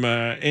understand from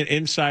an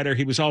insider,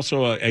 he was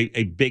also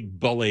a big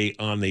bully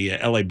on the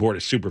LA Board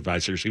of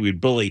Supervisors. He would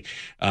bully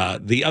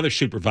the other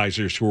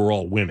supervisors who were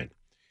all women.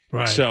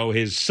 Right. So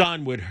his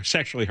son would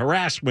sexually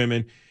harass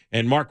women,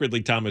 and Mark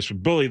Ridley Thomas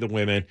would bully the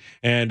women.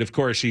 And, of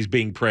course, he's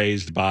being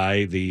praised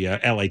by the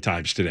LA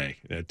Times today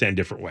 10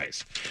 different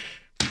ways.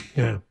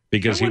 Yeah.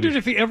 Because I wondered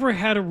if he ever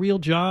had a real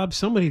job.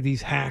 So many of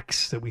these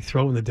hacks that we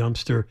throw in the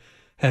dumpster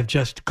have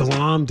just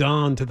glommed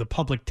on to the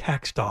public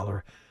tax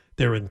dollar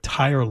their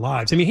entire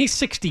lives. I mean, he's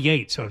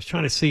 68, so I was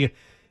trying to see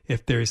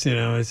if there's,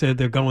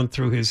 they're going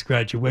through his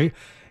graduate.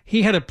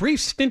 He had a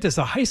brief stint as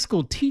a high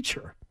school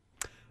teacher.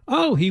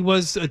 Oh, he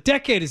was a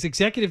decade as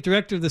executive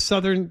director of the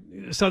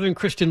Southern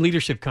Christian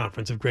Leadership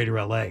Conference of Greater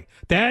LA.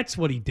 That's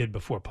what he did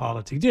before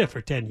politics. He did it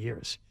for 10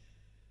 years.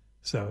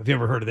 So have you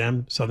ever heard of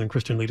them, Southern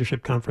Christian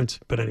Leadership Conference?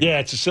 But anyway. Yeah,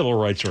 it's a civil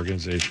rights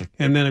organization.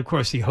 And then, of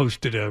course, he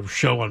hosted a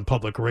show on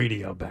public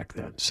radio back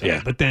then. So,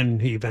 yeah. But then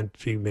he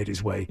eventually made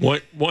his way.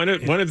 One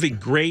of the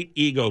great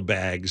ego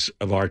bags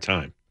of our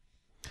time.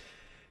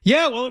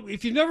 Yeah, well,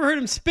 if you've never heard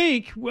him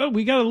speak, well,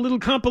 we got a little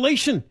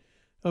compilation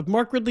of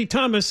Mark Ridley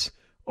Thomas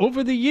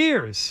over the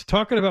years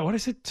talking about, what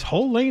is it,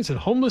 toll lanes and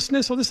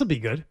homelessness? Oh, this will be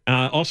good.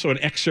 Also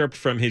an excerpt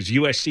from his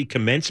USC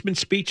commencement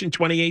speech in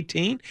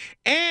 2018.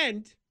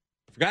 And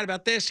forgot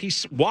about this.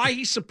 Why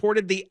he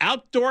supported the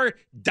outdoor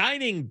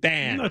dining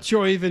ban. I'm not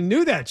sure I even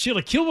knew that.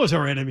 Sheila Keel was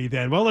our enemy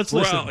then. Well, let's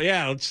listen. Well,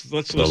 yeah, let's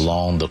listen.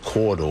 Along the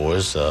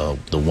corridors, the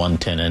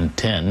 110 and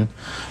 10,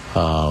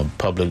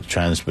 public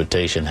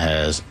transportation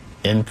has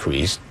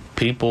increased.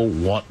 People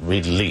want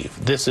relief.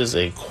 This is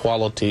a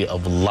quality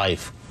of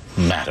life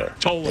matter.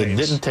 It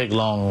didn't take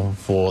long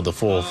for the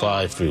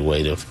 405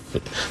 freeway to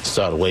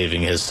start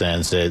waving his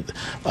hand, said,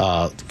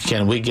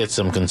 can we get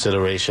some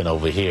consideration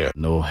over here?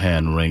 No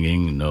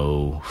hand-wringing,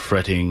 no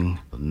fretting,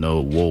 no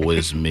woe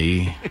is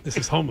me. This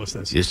is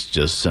homelessness. It's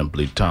just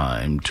simply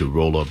time to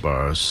roll up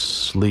our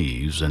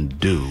sleeves and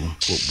do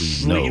what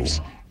we know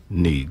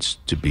needs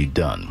to be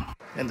done.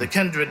 In the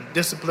kindred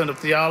discipline of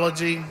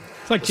theology,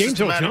 it's like James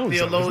Earl Jones,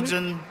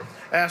 theologian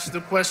asked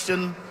the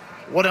question,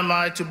 what am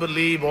I to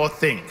believe or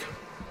think?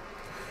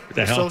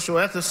 The social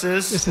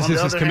ethicist, on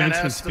the other hand,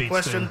 asks the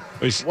question,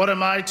 what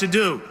am I to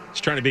do? He's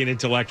trying to be an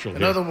intellectual.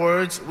 In other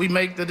words, we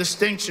make the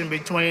distinction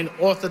between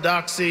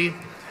orthodoxy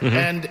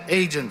and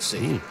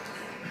agency.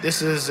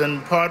 This is in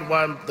part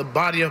why the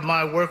body of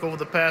my work over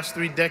the past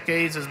 3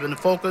 decades has been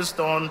focused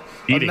on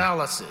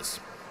analysis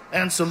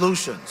and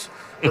solutions.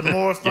 But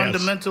more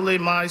fundamentally,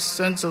 my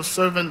sense of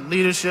servant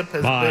leadership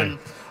has been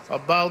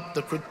about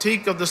the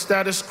critique of the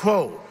status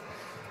quo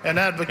and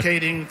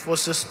advocating for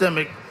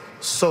systemic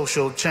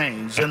social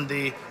change. In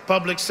the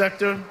public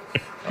sector,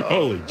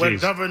 where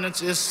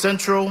governance is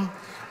central,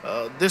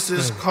 this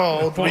is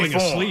called falling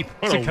reform. asleep.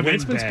 It's a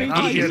commencement speech.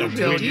 I'm here to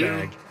tell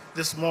you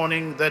this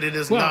morning that it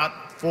is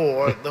not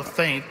for the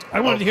faint I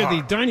wanted to hear of the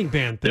heart. dining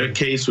band thing. Their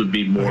case would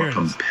be more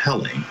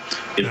compelling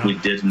if we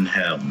didn't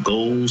have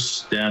gold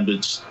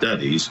standard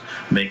studies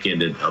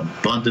making it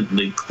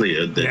abundantly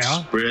clear that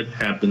spread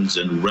happens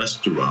in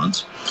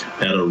restaurants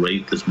at a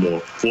rate that's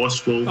more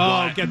forceful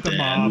get the than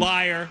mob.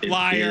 Liar, it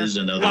liar, is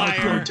in other liar.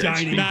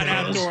 contexts Not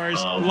because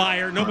outdoors. of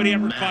Liar. Nobody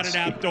ever caught it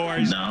masking.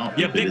 outdoors. Now,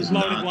 You if it big is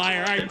bloated not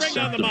liar. All right, bring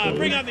on the mob. acceptable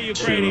Bring on the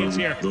Ukrainians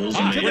to here. those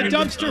To the American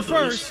dumpster others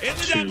first. In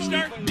the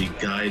dumpster. to be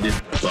guided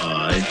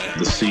by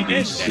the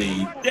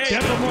CDC.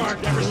 Devil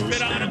Mark. Never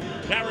spit on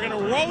him. Now we're going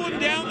to roll him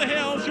down the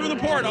hill through the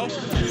portal.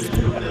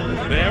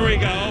 There we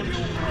go.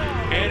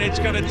 And it's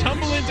going to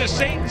tumble into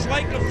Satan's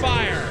lake of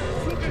fire.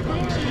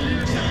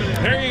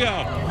 There you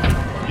go.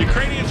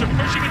 Ukrainians are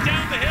pushing it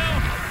down the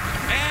hill.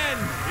 And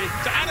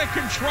it's out of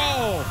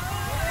control.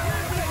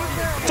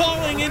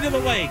 Falling into the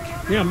lake.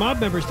 Yeah, mob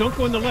members, don't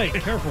go in the lake.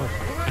 Careful.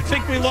 I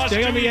think we lost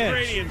Stay two on the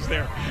Ukrainians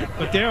there.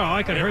 But there,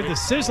 I could heard the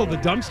sizzle. The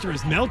dumpster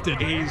is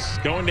melted. He's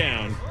going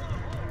down.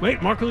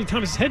 Wait, Mark Lee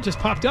Thomas' head just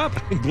popped up.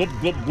 Glub,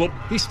 glub, glub.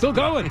 He's still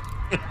going.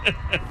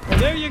 Well,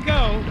 there you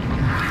go.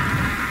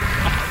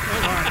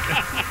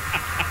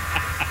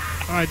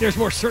 All right, there's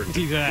more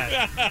certainty to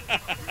that.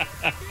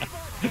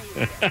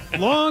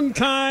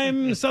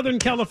 Long-time Southern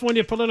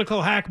California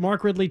political hack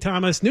Mark Ridley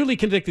Thomas, newly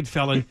convicted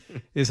felon,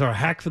 is our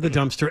hack for the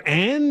dumpster.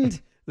 And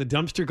the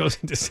dumpster goes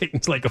into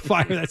Satan's lake of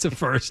fire. That's a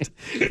first.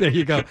 There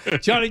you go.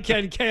 John and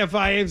Ken,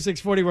 KFI AM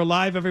 640. We're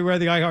live everywhere,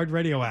 the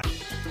iHeartRadio app.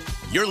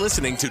 You're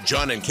listening to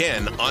John and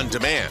Ken on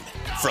demand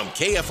from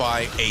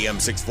KFI AM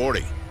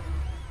 640.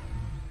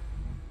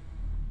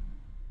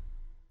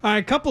 All right,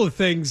 a couple of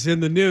things in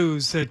the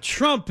news.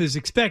 Trump is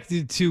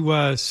expected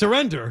to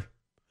surrender.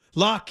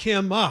 Lock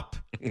him up.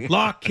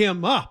 Lock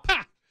him up.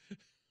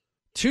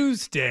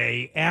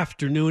 Tuesday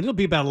afternoon. It'll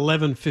be about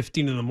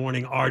 11:15 in the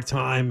morning our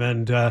time,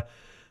 and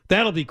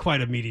that'll be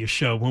quite a media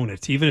show, won't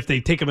it? Even if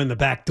they take him in the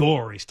back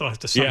door, he still has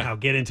to somehow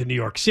get into New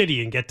York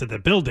City and get to the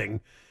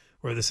building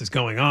where this is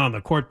going on,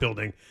 the court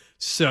building.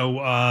 So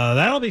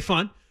that'll be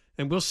fun,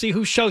 and we'll see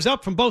who shows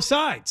up from both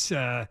sides.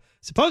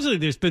 Supposedly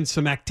there's been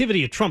some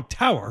activity at Trump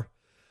Tower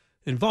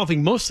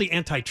involving mostly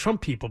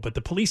anti-Trump people, but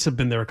the police have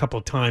been there a couple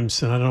of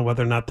times, and I don't know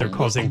whether or not they're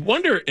causing... I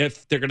wonder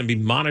if they're going to be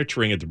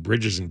monitoring at the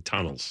bridges and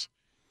tunnels.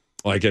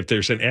 Like if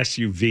there's an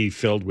SUV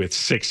filled with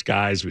 6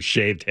 guys with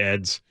shaved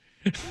heads,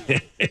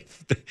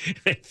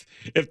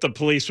 if the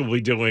police will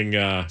be doing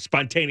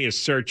spontaneous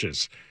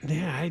searches.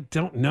 Yeah, I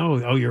don't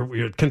know. Oh,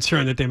 you're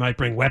concerned that they might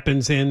bring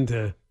weapons in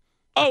to...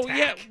 Oh,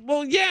 yeah.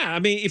 Well, yeah. I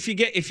mean, if you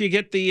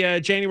get the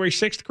January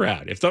 6th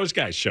crowd, if those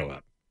guys show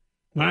up.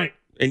 Right.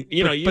 And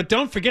but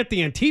don't forget the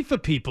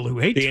Antifa people who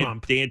hate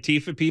Trump. The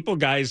Antifa people,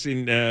 guys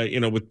in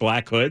with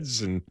black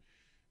hoods and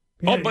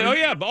but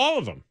all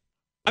of them.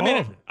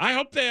 I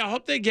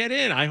hope they get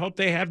in. I hope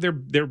they have their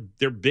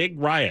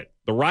big riot,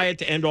 the riot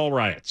to end all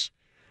riots.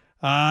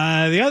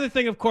 The other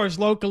thing, of course,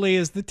 locally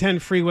is the 10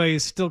 freeway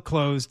is still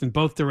closed in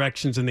both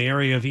directions in the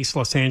area of East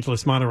Los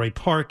Angeles, Monterey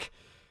Park.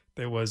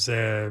 There was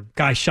a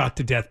guy shot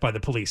to death by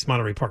the police,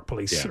 Monterey Park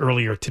police,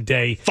 earlier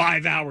today.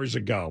 5 hours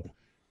ago.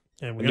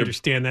 And we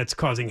understand that's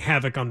causing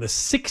havoc on the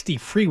 60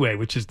 freeway,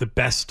 which is the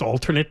best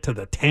alternate to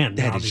the 10.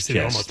 That obviously,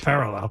 is almost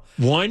parallel.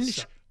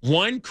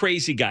 One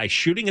crazy guy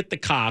shooting at the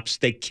cops.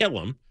 They kill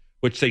him,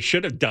 which they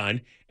should have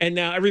done. And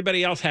now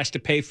everybody else has to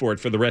pay for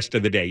it for the rest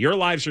of the day. Your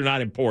lives are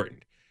not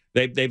important.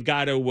 They've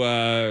got to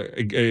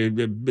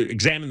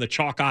examine the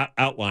chalk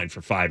outline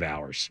for 5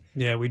 hours.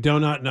 Yeah, we do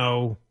not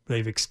know.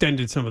 They've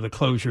extended some of the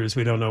closures.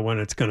 We don't know when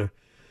it's going to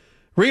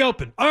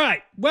reopen. All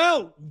right.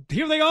 Well,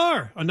 here they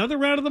are. Another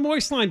round of the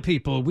Moist Line,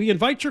 people. We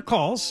invite your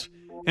calls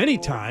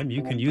anytime.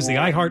 You can use the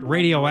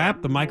iHeartRadio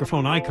app, the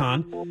microphone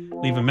icon.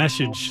 Leave a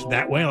message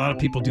that way. A lot of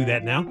people do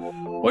that now.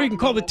 Or you can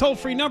call the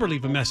toll-free number.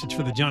 Leave a message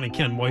for the John and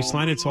Ken Moist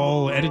Line. It's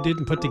all edited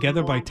and put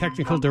together by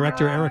technical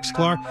director Eric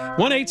Sklar.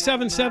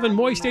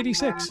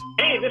 1-877-MOIST-86.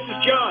 Hey, this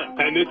is John.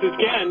 And this is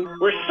Ken.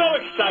 We're so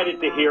excited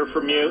to hear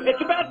from you.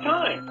 It's about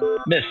time.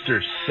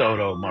 Mr.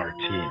 Soto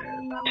Martinez,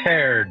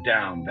 tear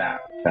down that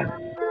fence.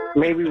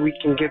 Maybe we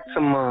can get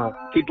some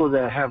people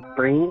that have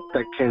brains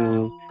that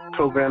can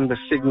program the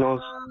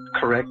signals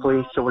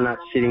correctly so we're not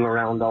sitting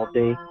around all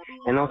day.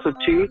 And also,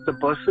 too, the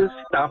buses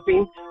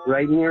stopping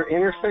right near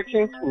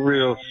intersections,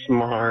 real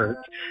smart.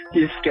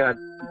 Just got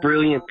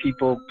brilliant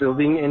people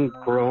building and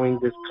growing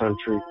this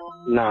country.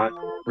 Not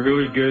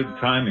really good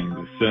timing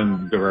to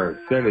send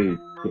Garcetti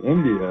to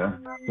India,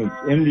 since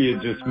India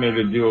just made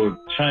a deal with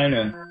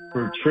China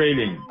for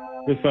trading.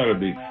 This ought to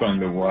be fun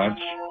to watch.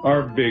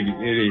 Our big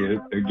idiot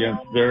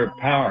against their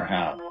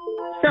powerhouse.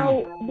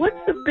 So what's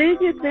the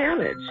big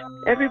advantage?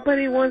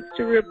 Everybody wants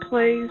to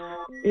replace,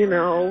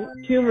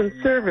 human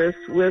service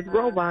with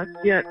robots,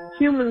 yet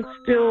humans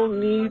still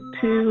need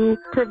to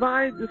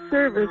provide the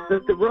service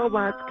that the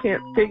robots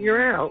can't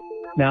figure out.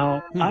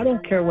 Now, I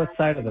don't care what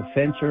side of the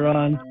fence you're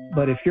on,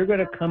 but if you're going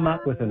to come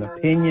up with an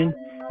opinion,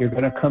 you're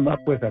going to come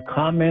up with a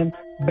comment,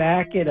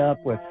 back it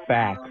up with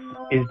facts.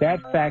 Is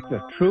that fact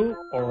a truth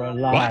or a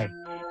lie? What?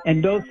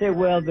 And don't say,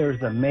 well,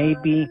 there's a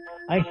maybe.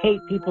 I hate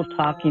people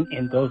talking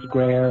in those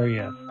gray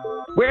areas.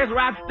 Where's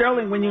Rod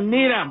Sterling when you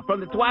need him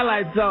from the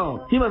Twilight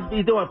Zone? He must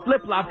be doing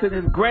flip-flops in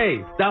his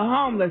grave. The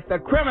homeless, the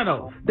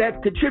criminals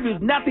that contribute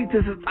nothing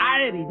to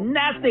society.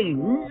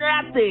 Nothing.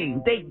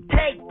 They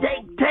take.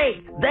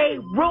 They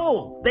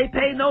rule. They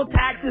pay no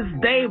taxes.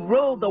 They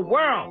rule the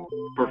world.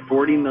 For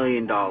 $40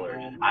 million,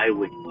 I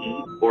would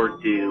eat or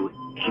do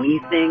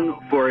anything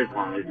for as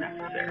long as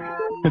necessary.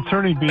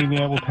 Concerning being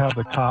able to have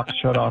the cops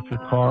shut off your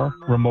car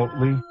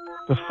remotely,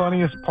 the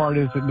funniest part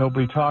is that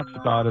nobody talks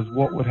about is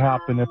what would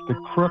happen if the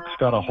crooks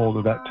got a hold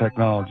of that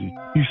technology.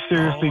 You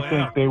seriously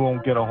think they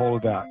won't get a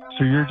hold of that?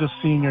 So you're just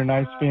seeing your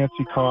nice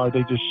fancy car,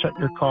 they just shut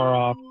your car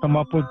off, come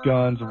up with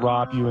guns,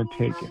 rob you, and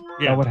take it.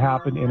 Yeah. That would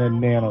happen in a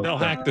nanosecond. They'll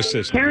hack the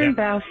system. Karen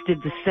Bass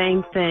did the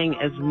same thing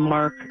as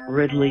Mark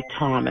Ridley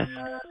Thomas.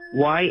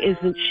 Why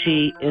isn't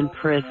she in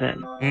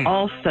prison?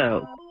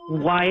 Also,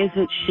 why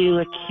isn't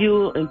Sheila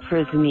Kuehl in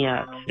prison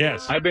yet?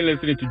 Yes. I've been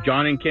listening to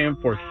John and Ken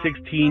for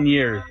 16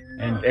 years,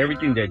 and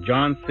everything that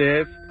John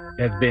says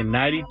has been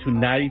 90 to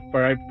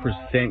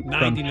 95%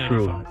 come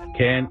true.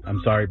 Ken,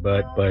 I'm sorry,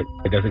 but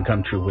it doesn't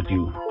come true with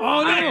you.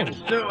 Oh, no. I am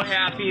so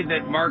happy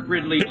that Mark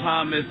Ridley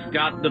Thomas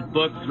got the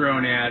book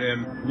thrown at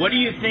him. What do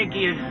you think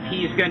he's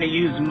going to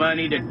use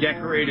money to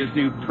decorate his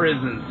new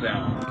prison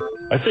cell?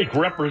 I think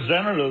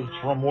representatives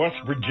from West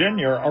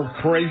Virginia are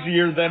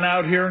crazier than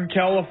out here in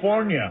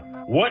California.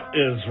 What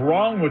is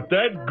wrong with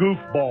that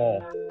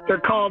goofball? They're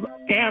called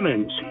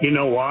Ammons. You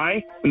know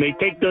why? When they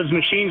take those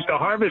machines to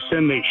harvest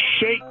them, they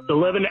shake the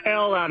living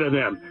hell out of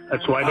them.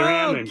 That's why they're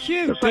Ammons.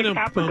 Cute. Just like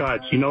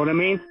apricots, you know what I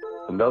mean?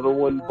 Another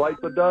one bite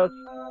the dust.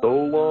 So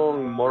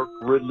long, Mark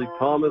Ridley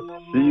Thomas.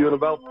 See you in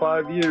about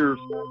 5 years.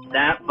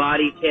 That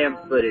body cam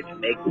footage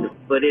makes the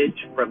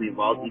footage from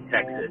Uvalde,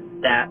 Texas,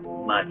 that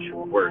much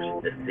worse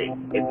to see.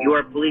 If you are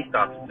a police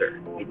officer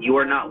and you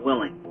are not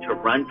willing to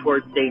run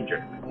towards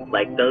danger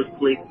like those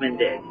policemen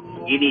did,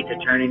 you need to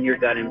turn in your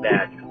gun and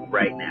badge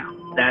right now.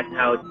 That's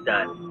how it's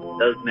done.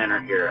 Those men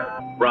are heroes.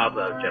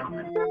 Bravo,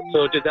 gentlemen.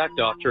 So did that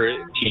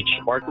doctor teach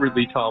Mark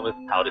Ridley Thomas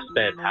how to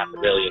spend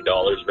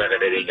 $500,000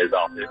 renovating his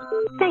office?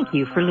 Thank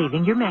you for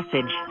leaving your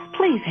message.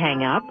 Please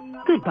hang up.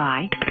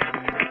 Goodbye.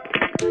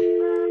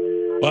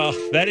 Well,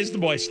 that is the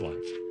voice line.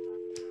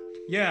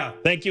 Yeah.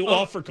 Thank you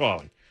all for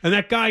calling. And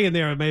that guy in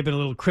there may have been a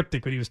little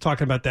cryptic when he was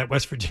talking about that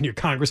West Virginia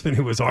congressman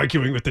who was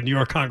arguing with the New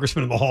York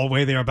congressman in the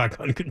hallway there about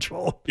gun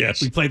control.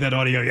 Yes. We played that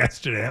audio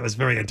yesterday. That was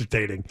very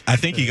entertaining. I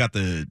think he got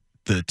the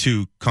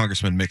two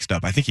congressmen mixed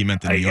up. I think he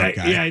meant the New York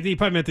guy. Yeah, he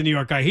probably meant the New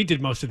York guy. He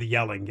did most of the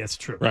yelling. That's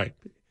true. Right.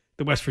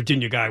 The West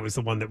Virginia guy was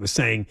the one that was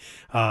saying,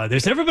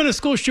 there's never been a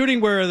school shooting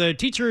where the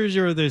teachers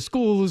or the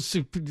school's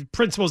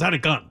principals had a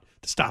gun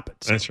to stop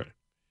it. So that's right.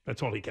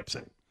 That's all he kept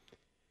saying.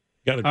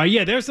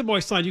 Yeah, there's the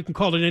Moist line. You can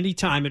call it any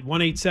time at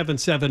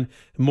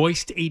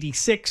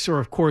 1-877-MOIST-86, or,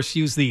 of course,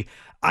 use the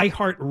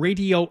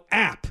iHeartRadio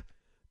app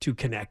to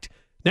connect.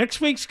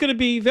 Next week's going to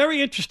be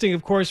very interesting,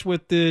 of course,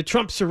 with the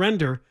Trump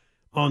surrender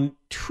on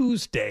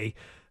Tuesday.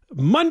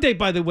 Monday,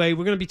 by the way,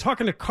 we're going to be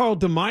talking to Carl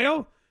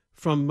DeMaio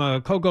from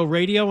Kogo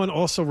Radio and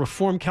also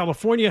Reform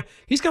California.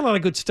 He's got a lot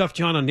of good stuff,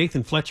 John, on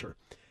Nathan Fletcher.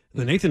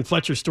 The Nathan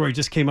Fletcher story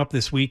just came up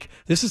this week.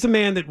 This is the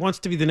man that wants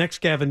to be the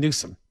next Gavin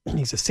Newsom.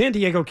 He's a San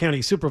Diego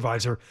County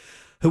supervisor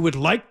who would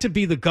like to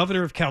be the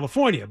governor of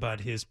California,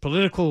 but his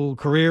political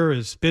career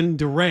has been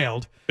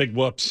derailed. Big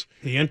whoops.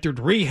 He entered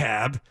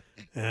rehab.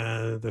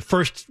 The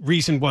first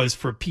reason was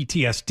for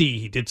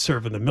PTSD. He did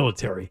serve in the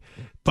military.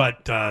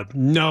 But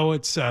no,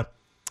 it's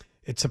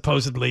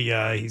supposedly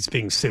he's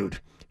being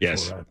sued.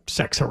 Yes. For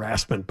sex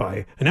harassment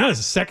and now there's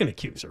a second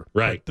accuser.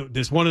 Right.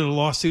 There's one in a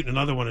lawsuit and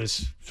another one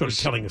is sort of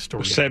telling a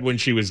story. Said when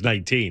she was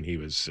 19, he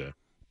was a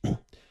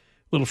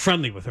little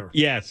friendly with her.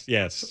 Yes.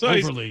 So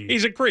overly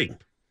he's a creep.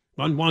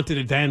 Unwanted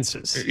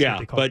advances.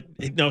 Yeah, but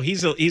no,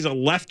 he's a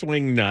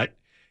left-wing nut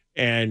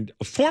and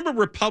a former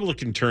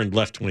Republican turned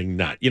left-wing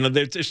nut. You know,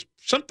 there's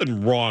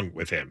something wrong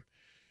with him.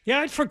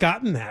 Yeah, I'd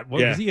forgotten that.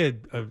 Was he I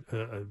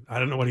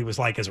don't know what he was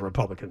like as a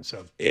Republican.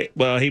 So,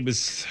 he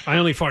was. I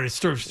only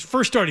first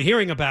started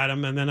hearing about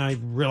him, and then I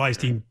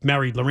realized he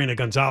married Lorena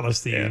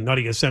Gonzalez, the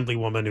nutty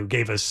assemblywoman who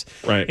gave us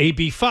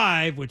AB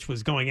 5, which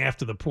was going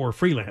after the poor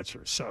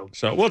freelancers. So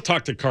we'll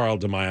talk to Carl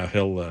DeMaio.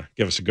 He'll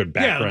give us a good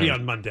background. Yeah, it'll be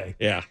on Monday.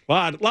 Yeah,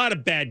 a lot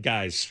of bad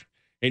guys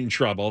in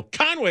trouble.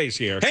 Conway's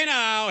here. Hey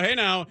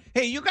now.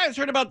 Hey, you guys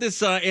heard about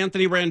this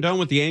Anthony Randone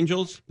with the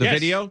Angels? The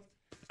video?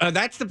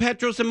 That's the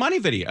Petros and Money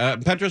video.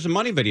 Petros and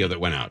Money video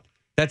that went out.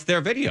 That's their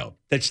video.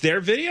 That's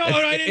their video?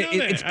 I didn't know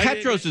that. It's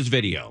Petros'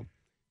 video.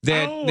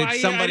 That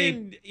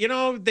somebody.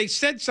 They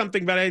said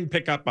something, but I didn't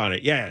pick up on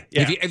it. Yeah.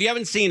 If you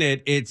haven't seen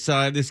it, it's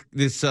this.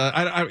 He's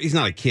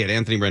not a kid.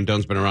 Anthony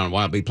Randone's been around a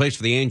while, but he plays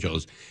for the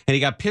Angels, and he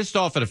got pissed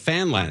off at a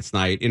fan last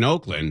night in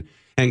Oakland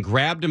and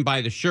grabbed him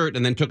by the shirt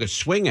and then took a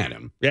swing at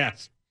him.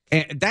 Yes.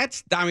 And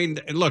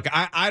look,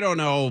 I don't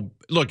know.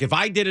 Look, if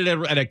I did it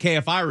at a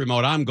KFI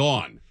remote, I'm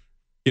gone.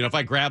 If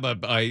I grab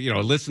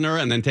a listener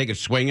and then take a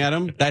swing at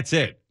him, that's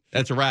it.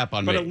 That's a wrap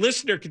on me. But a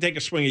listener could take a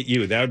swing at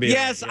you. That would be.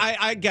 Yes,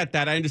 I get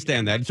that. I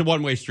understand that. It's a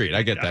one-way street.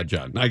 I get that,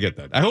 John. I get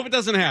that. I hope it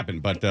doesn't happen,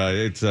 but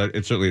it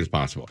certainly is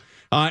possible.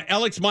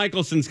 Alex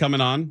Michelson's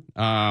coming on,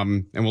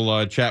 and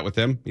we'll chat with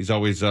him. He's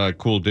always a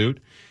cool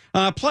dude.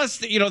 Plus,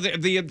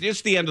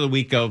 just the end of the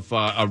week of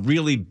a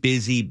really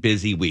busy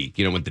week.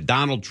 With the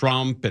Donald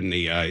Trump and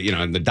the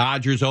and the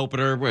Dodgers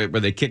opener where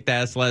they kicked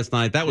ass last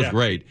night. That was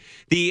great.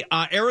 The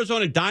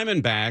Arizona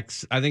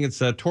Diamondbacks. I think it's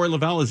Torey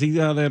Lovell. Is he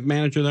the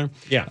manager there?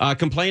 Yeah.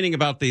 Complaining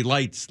about the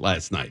lights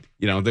last night.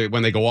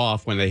 When they go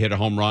off when they hit a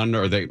home run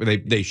or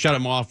they shut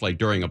them off like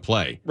during a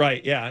play.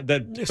 Right. Yeah.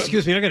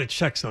 Excuse me. I got to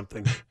check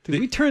something. Did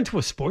we turn to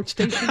a sports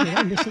station?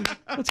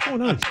 What's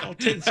going on?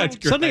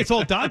 Suddenly it's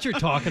all Dodger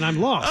talk and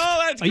I'm lost.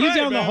 Oh, that's Are you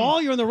down the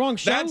hall? You're in the wrong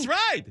show. That's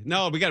right.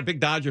 No, we got a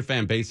big Dodger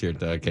fan base here at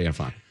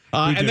KFI.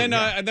 And then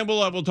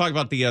we'll talk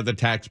about the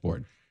tax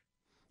board.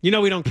 We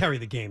don't carry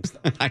the games,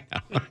 though. I know.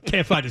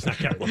 KFI does not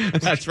carry them.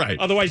 That's right.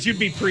 Otherwise, you'd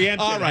be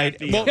preempted. All right.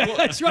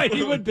 That's right.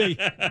 You would be.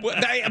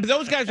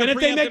 Those guys are and if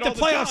they make the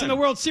playoffs time. in the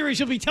World Series,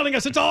 you'll be telling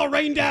us it's all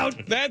rained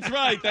out. That's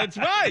right. That's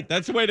right.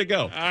 That's the way to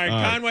go. All right.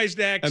 Conway's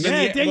next. And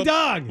then ding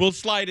dong. We'll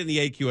slide in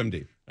the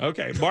AQMD.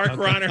 Okay, Mark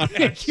Ronner.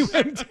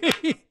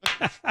 AQMD.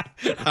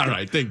 All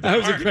right, ding dong. That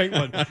was a great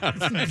one.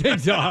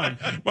 Big dog.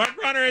 Mark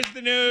Ronner is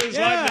the news.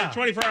 Live in the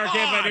 24-hour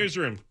KFI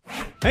newsroom.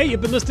 Hey,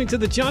 you've been listening to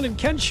the John and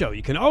Ken Show.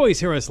 You can always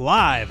hear us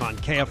live on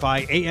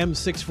KFI AM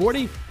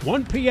 640,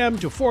 1 p.m.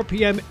 to 4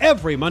 p.m.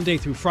 every Monday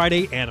through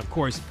Friday, and, of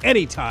course,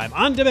 anytime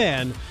on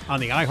demand on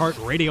the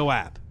iHeartRadio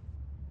app.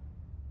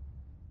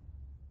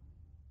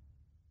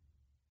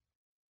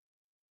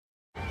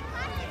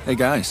 Hey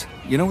guys,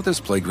 you know what this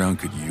playground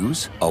could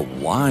use? A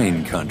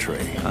wine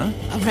country, huh?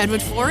 A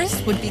redwood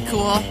forest would be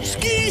cool.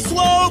 Ski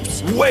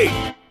slopes! Wait!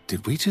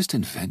 Did we just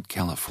invent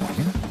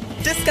California?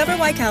 Discover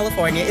why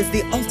California is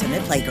the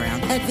ultimate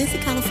playground at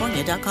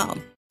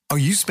visitcalifornia.com. Are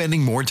you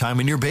spending more time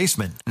in your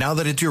basement now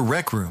that it's your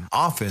rec room,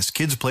 office,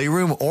 kids'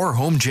 playroom, or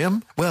home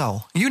gym?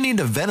 Well, you need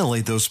to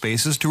ventilate those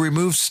spaces to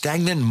remove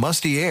stagnant,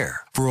 musty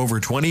air. For over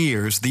 20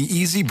 years, the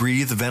Easy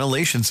Breathe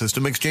ventilation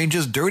system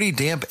exchanges dirty,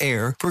 damp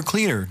air for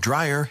cleaner,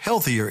 drier,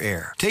 healthier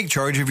air. Take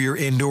charge of your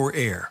indoor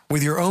air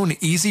with your own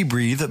Easy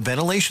Breathe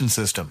ventilation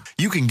system.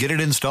 You can get it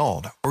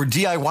installed, or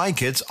DIY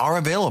kits are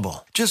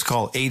available. Just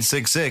call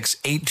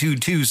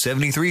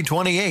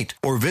 866-822-7328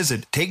 or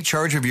visit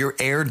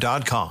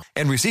takechargeofyourair.com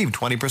and receive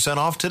 20%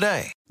 off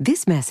today.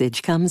 This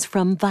message comes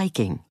from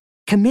Viking,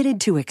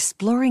 committed to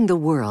exploring the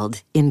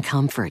world in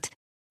comfort.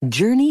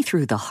 Journey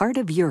through the heart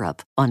of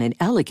Europe on an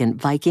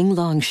elegant Viking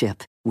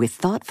longship with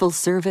thoughtful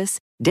service,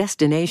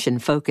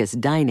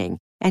 destination-focused dining,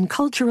 and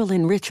cultural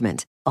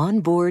enrichment on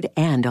board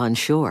and on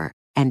shore.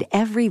 And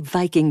every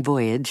Viking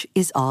voyage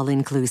is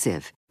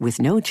all-inclusive, with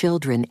no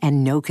children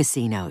and no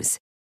casinos.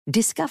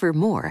 Discover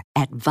more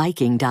at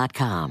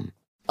Viking.com.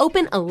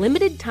 Open a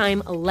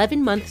limited-time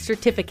 11-month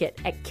certificate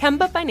at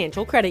Kemba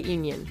Financial Credit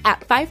Union.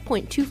 At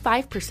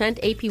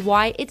 5.25%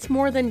 APY, it's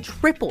more than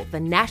triple the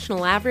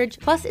national average,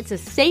 plus it's a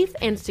safe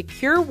and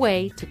secure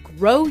way to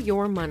grow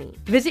your money.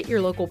 Visit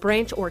your local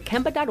branch or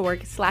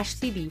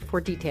kemba.org/CD for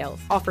details.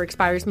 Offer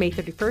expires May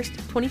 31st,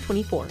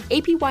 2024.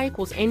 APY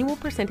equals annual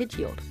percentage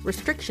yield.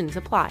 Restrictions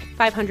apply.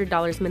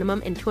 $500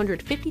 minimum and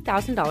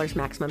 $250,000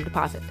 maximum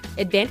deposit.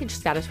 Advantage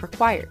status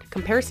required.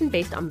 Comparison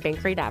based on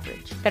bank rate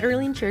average.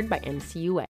 Federally insured by NCUA.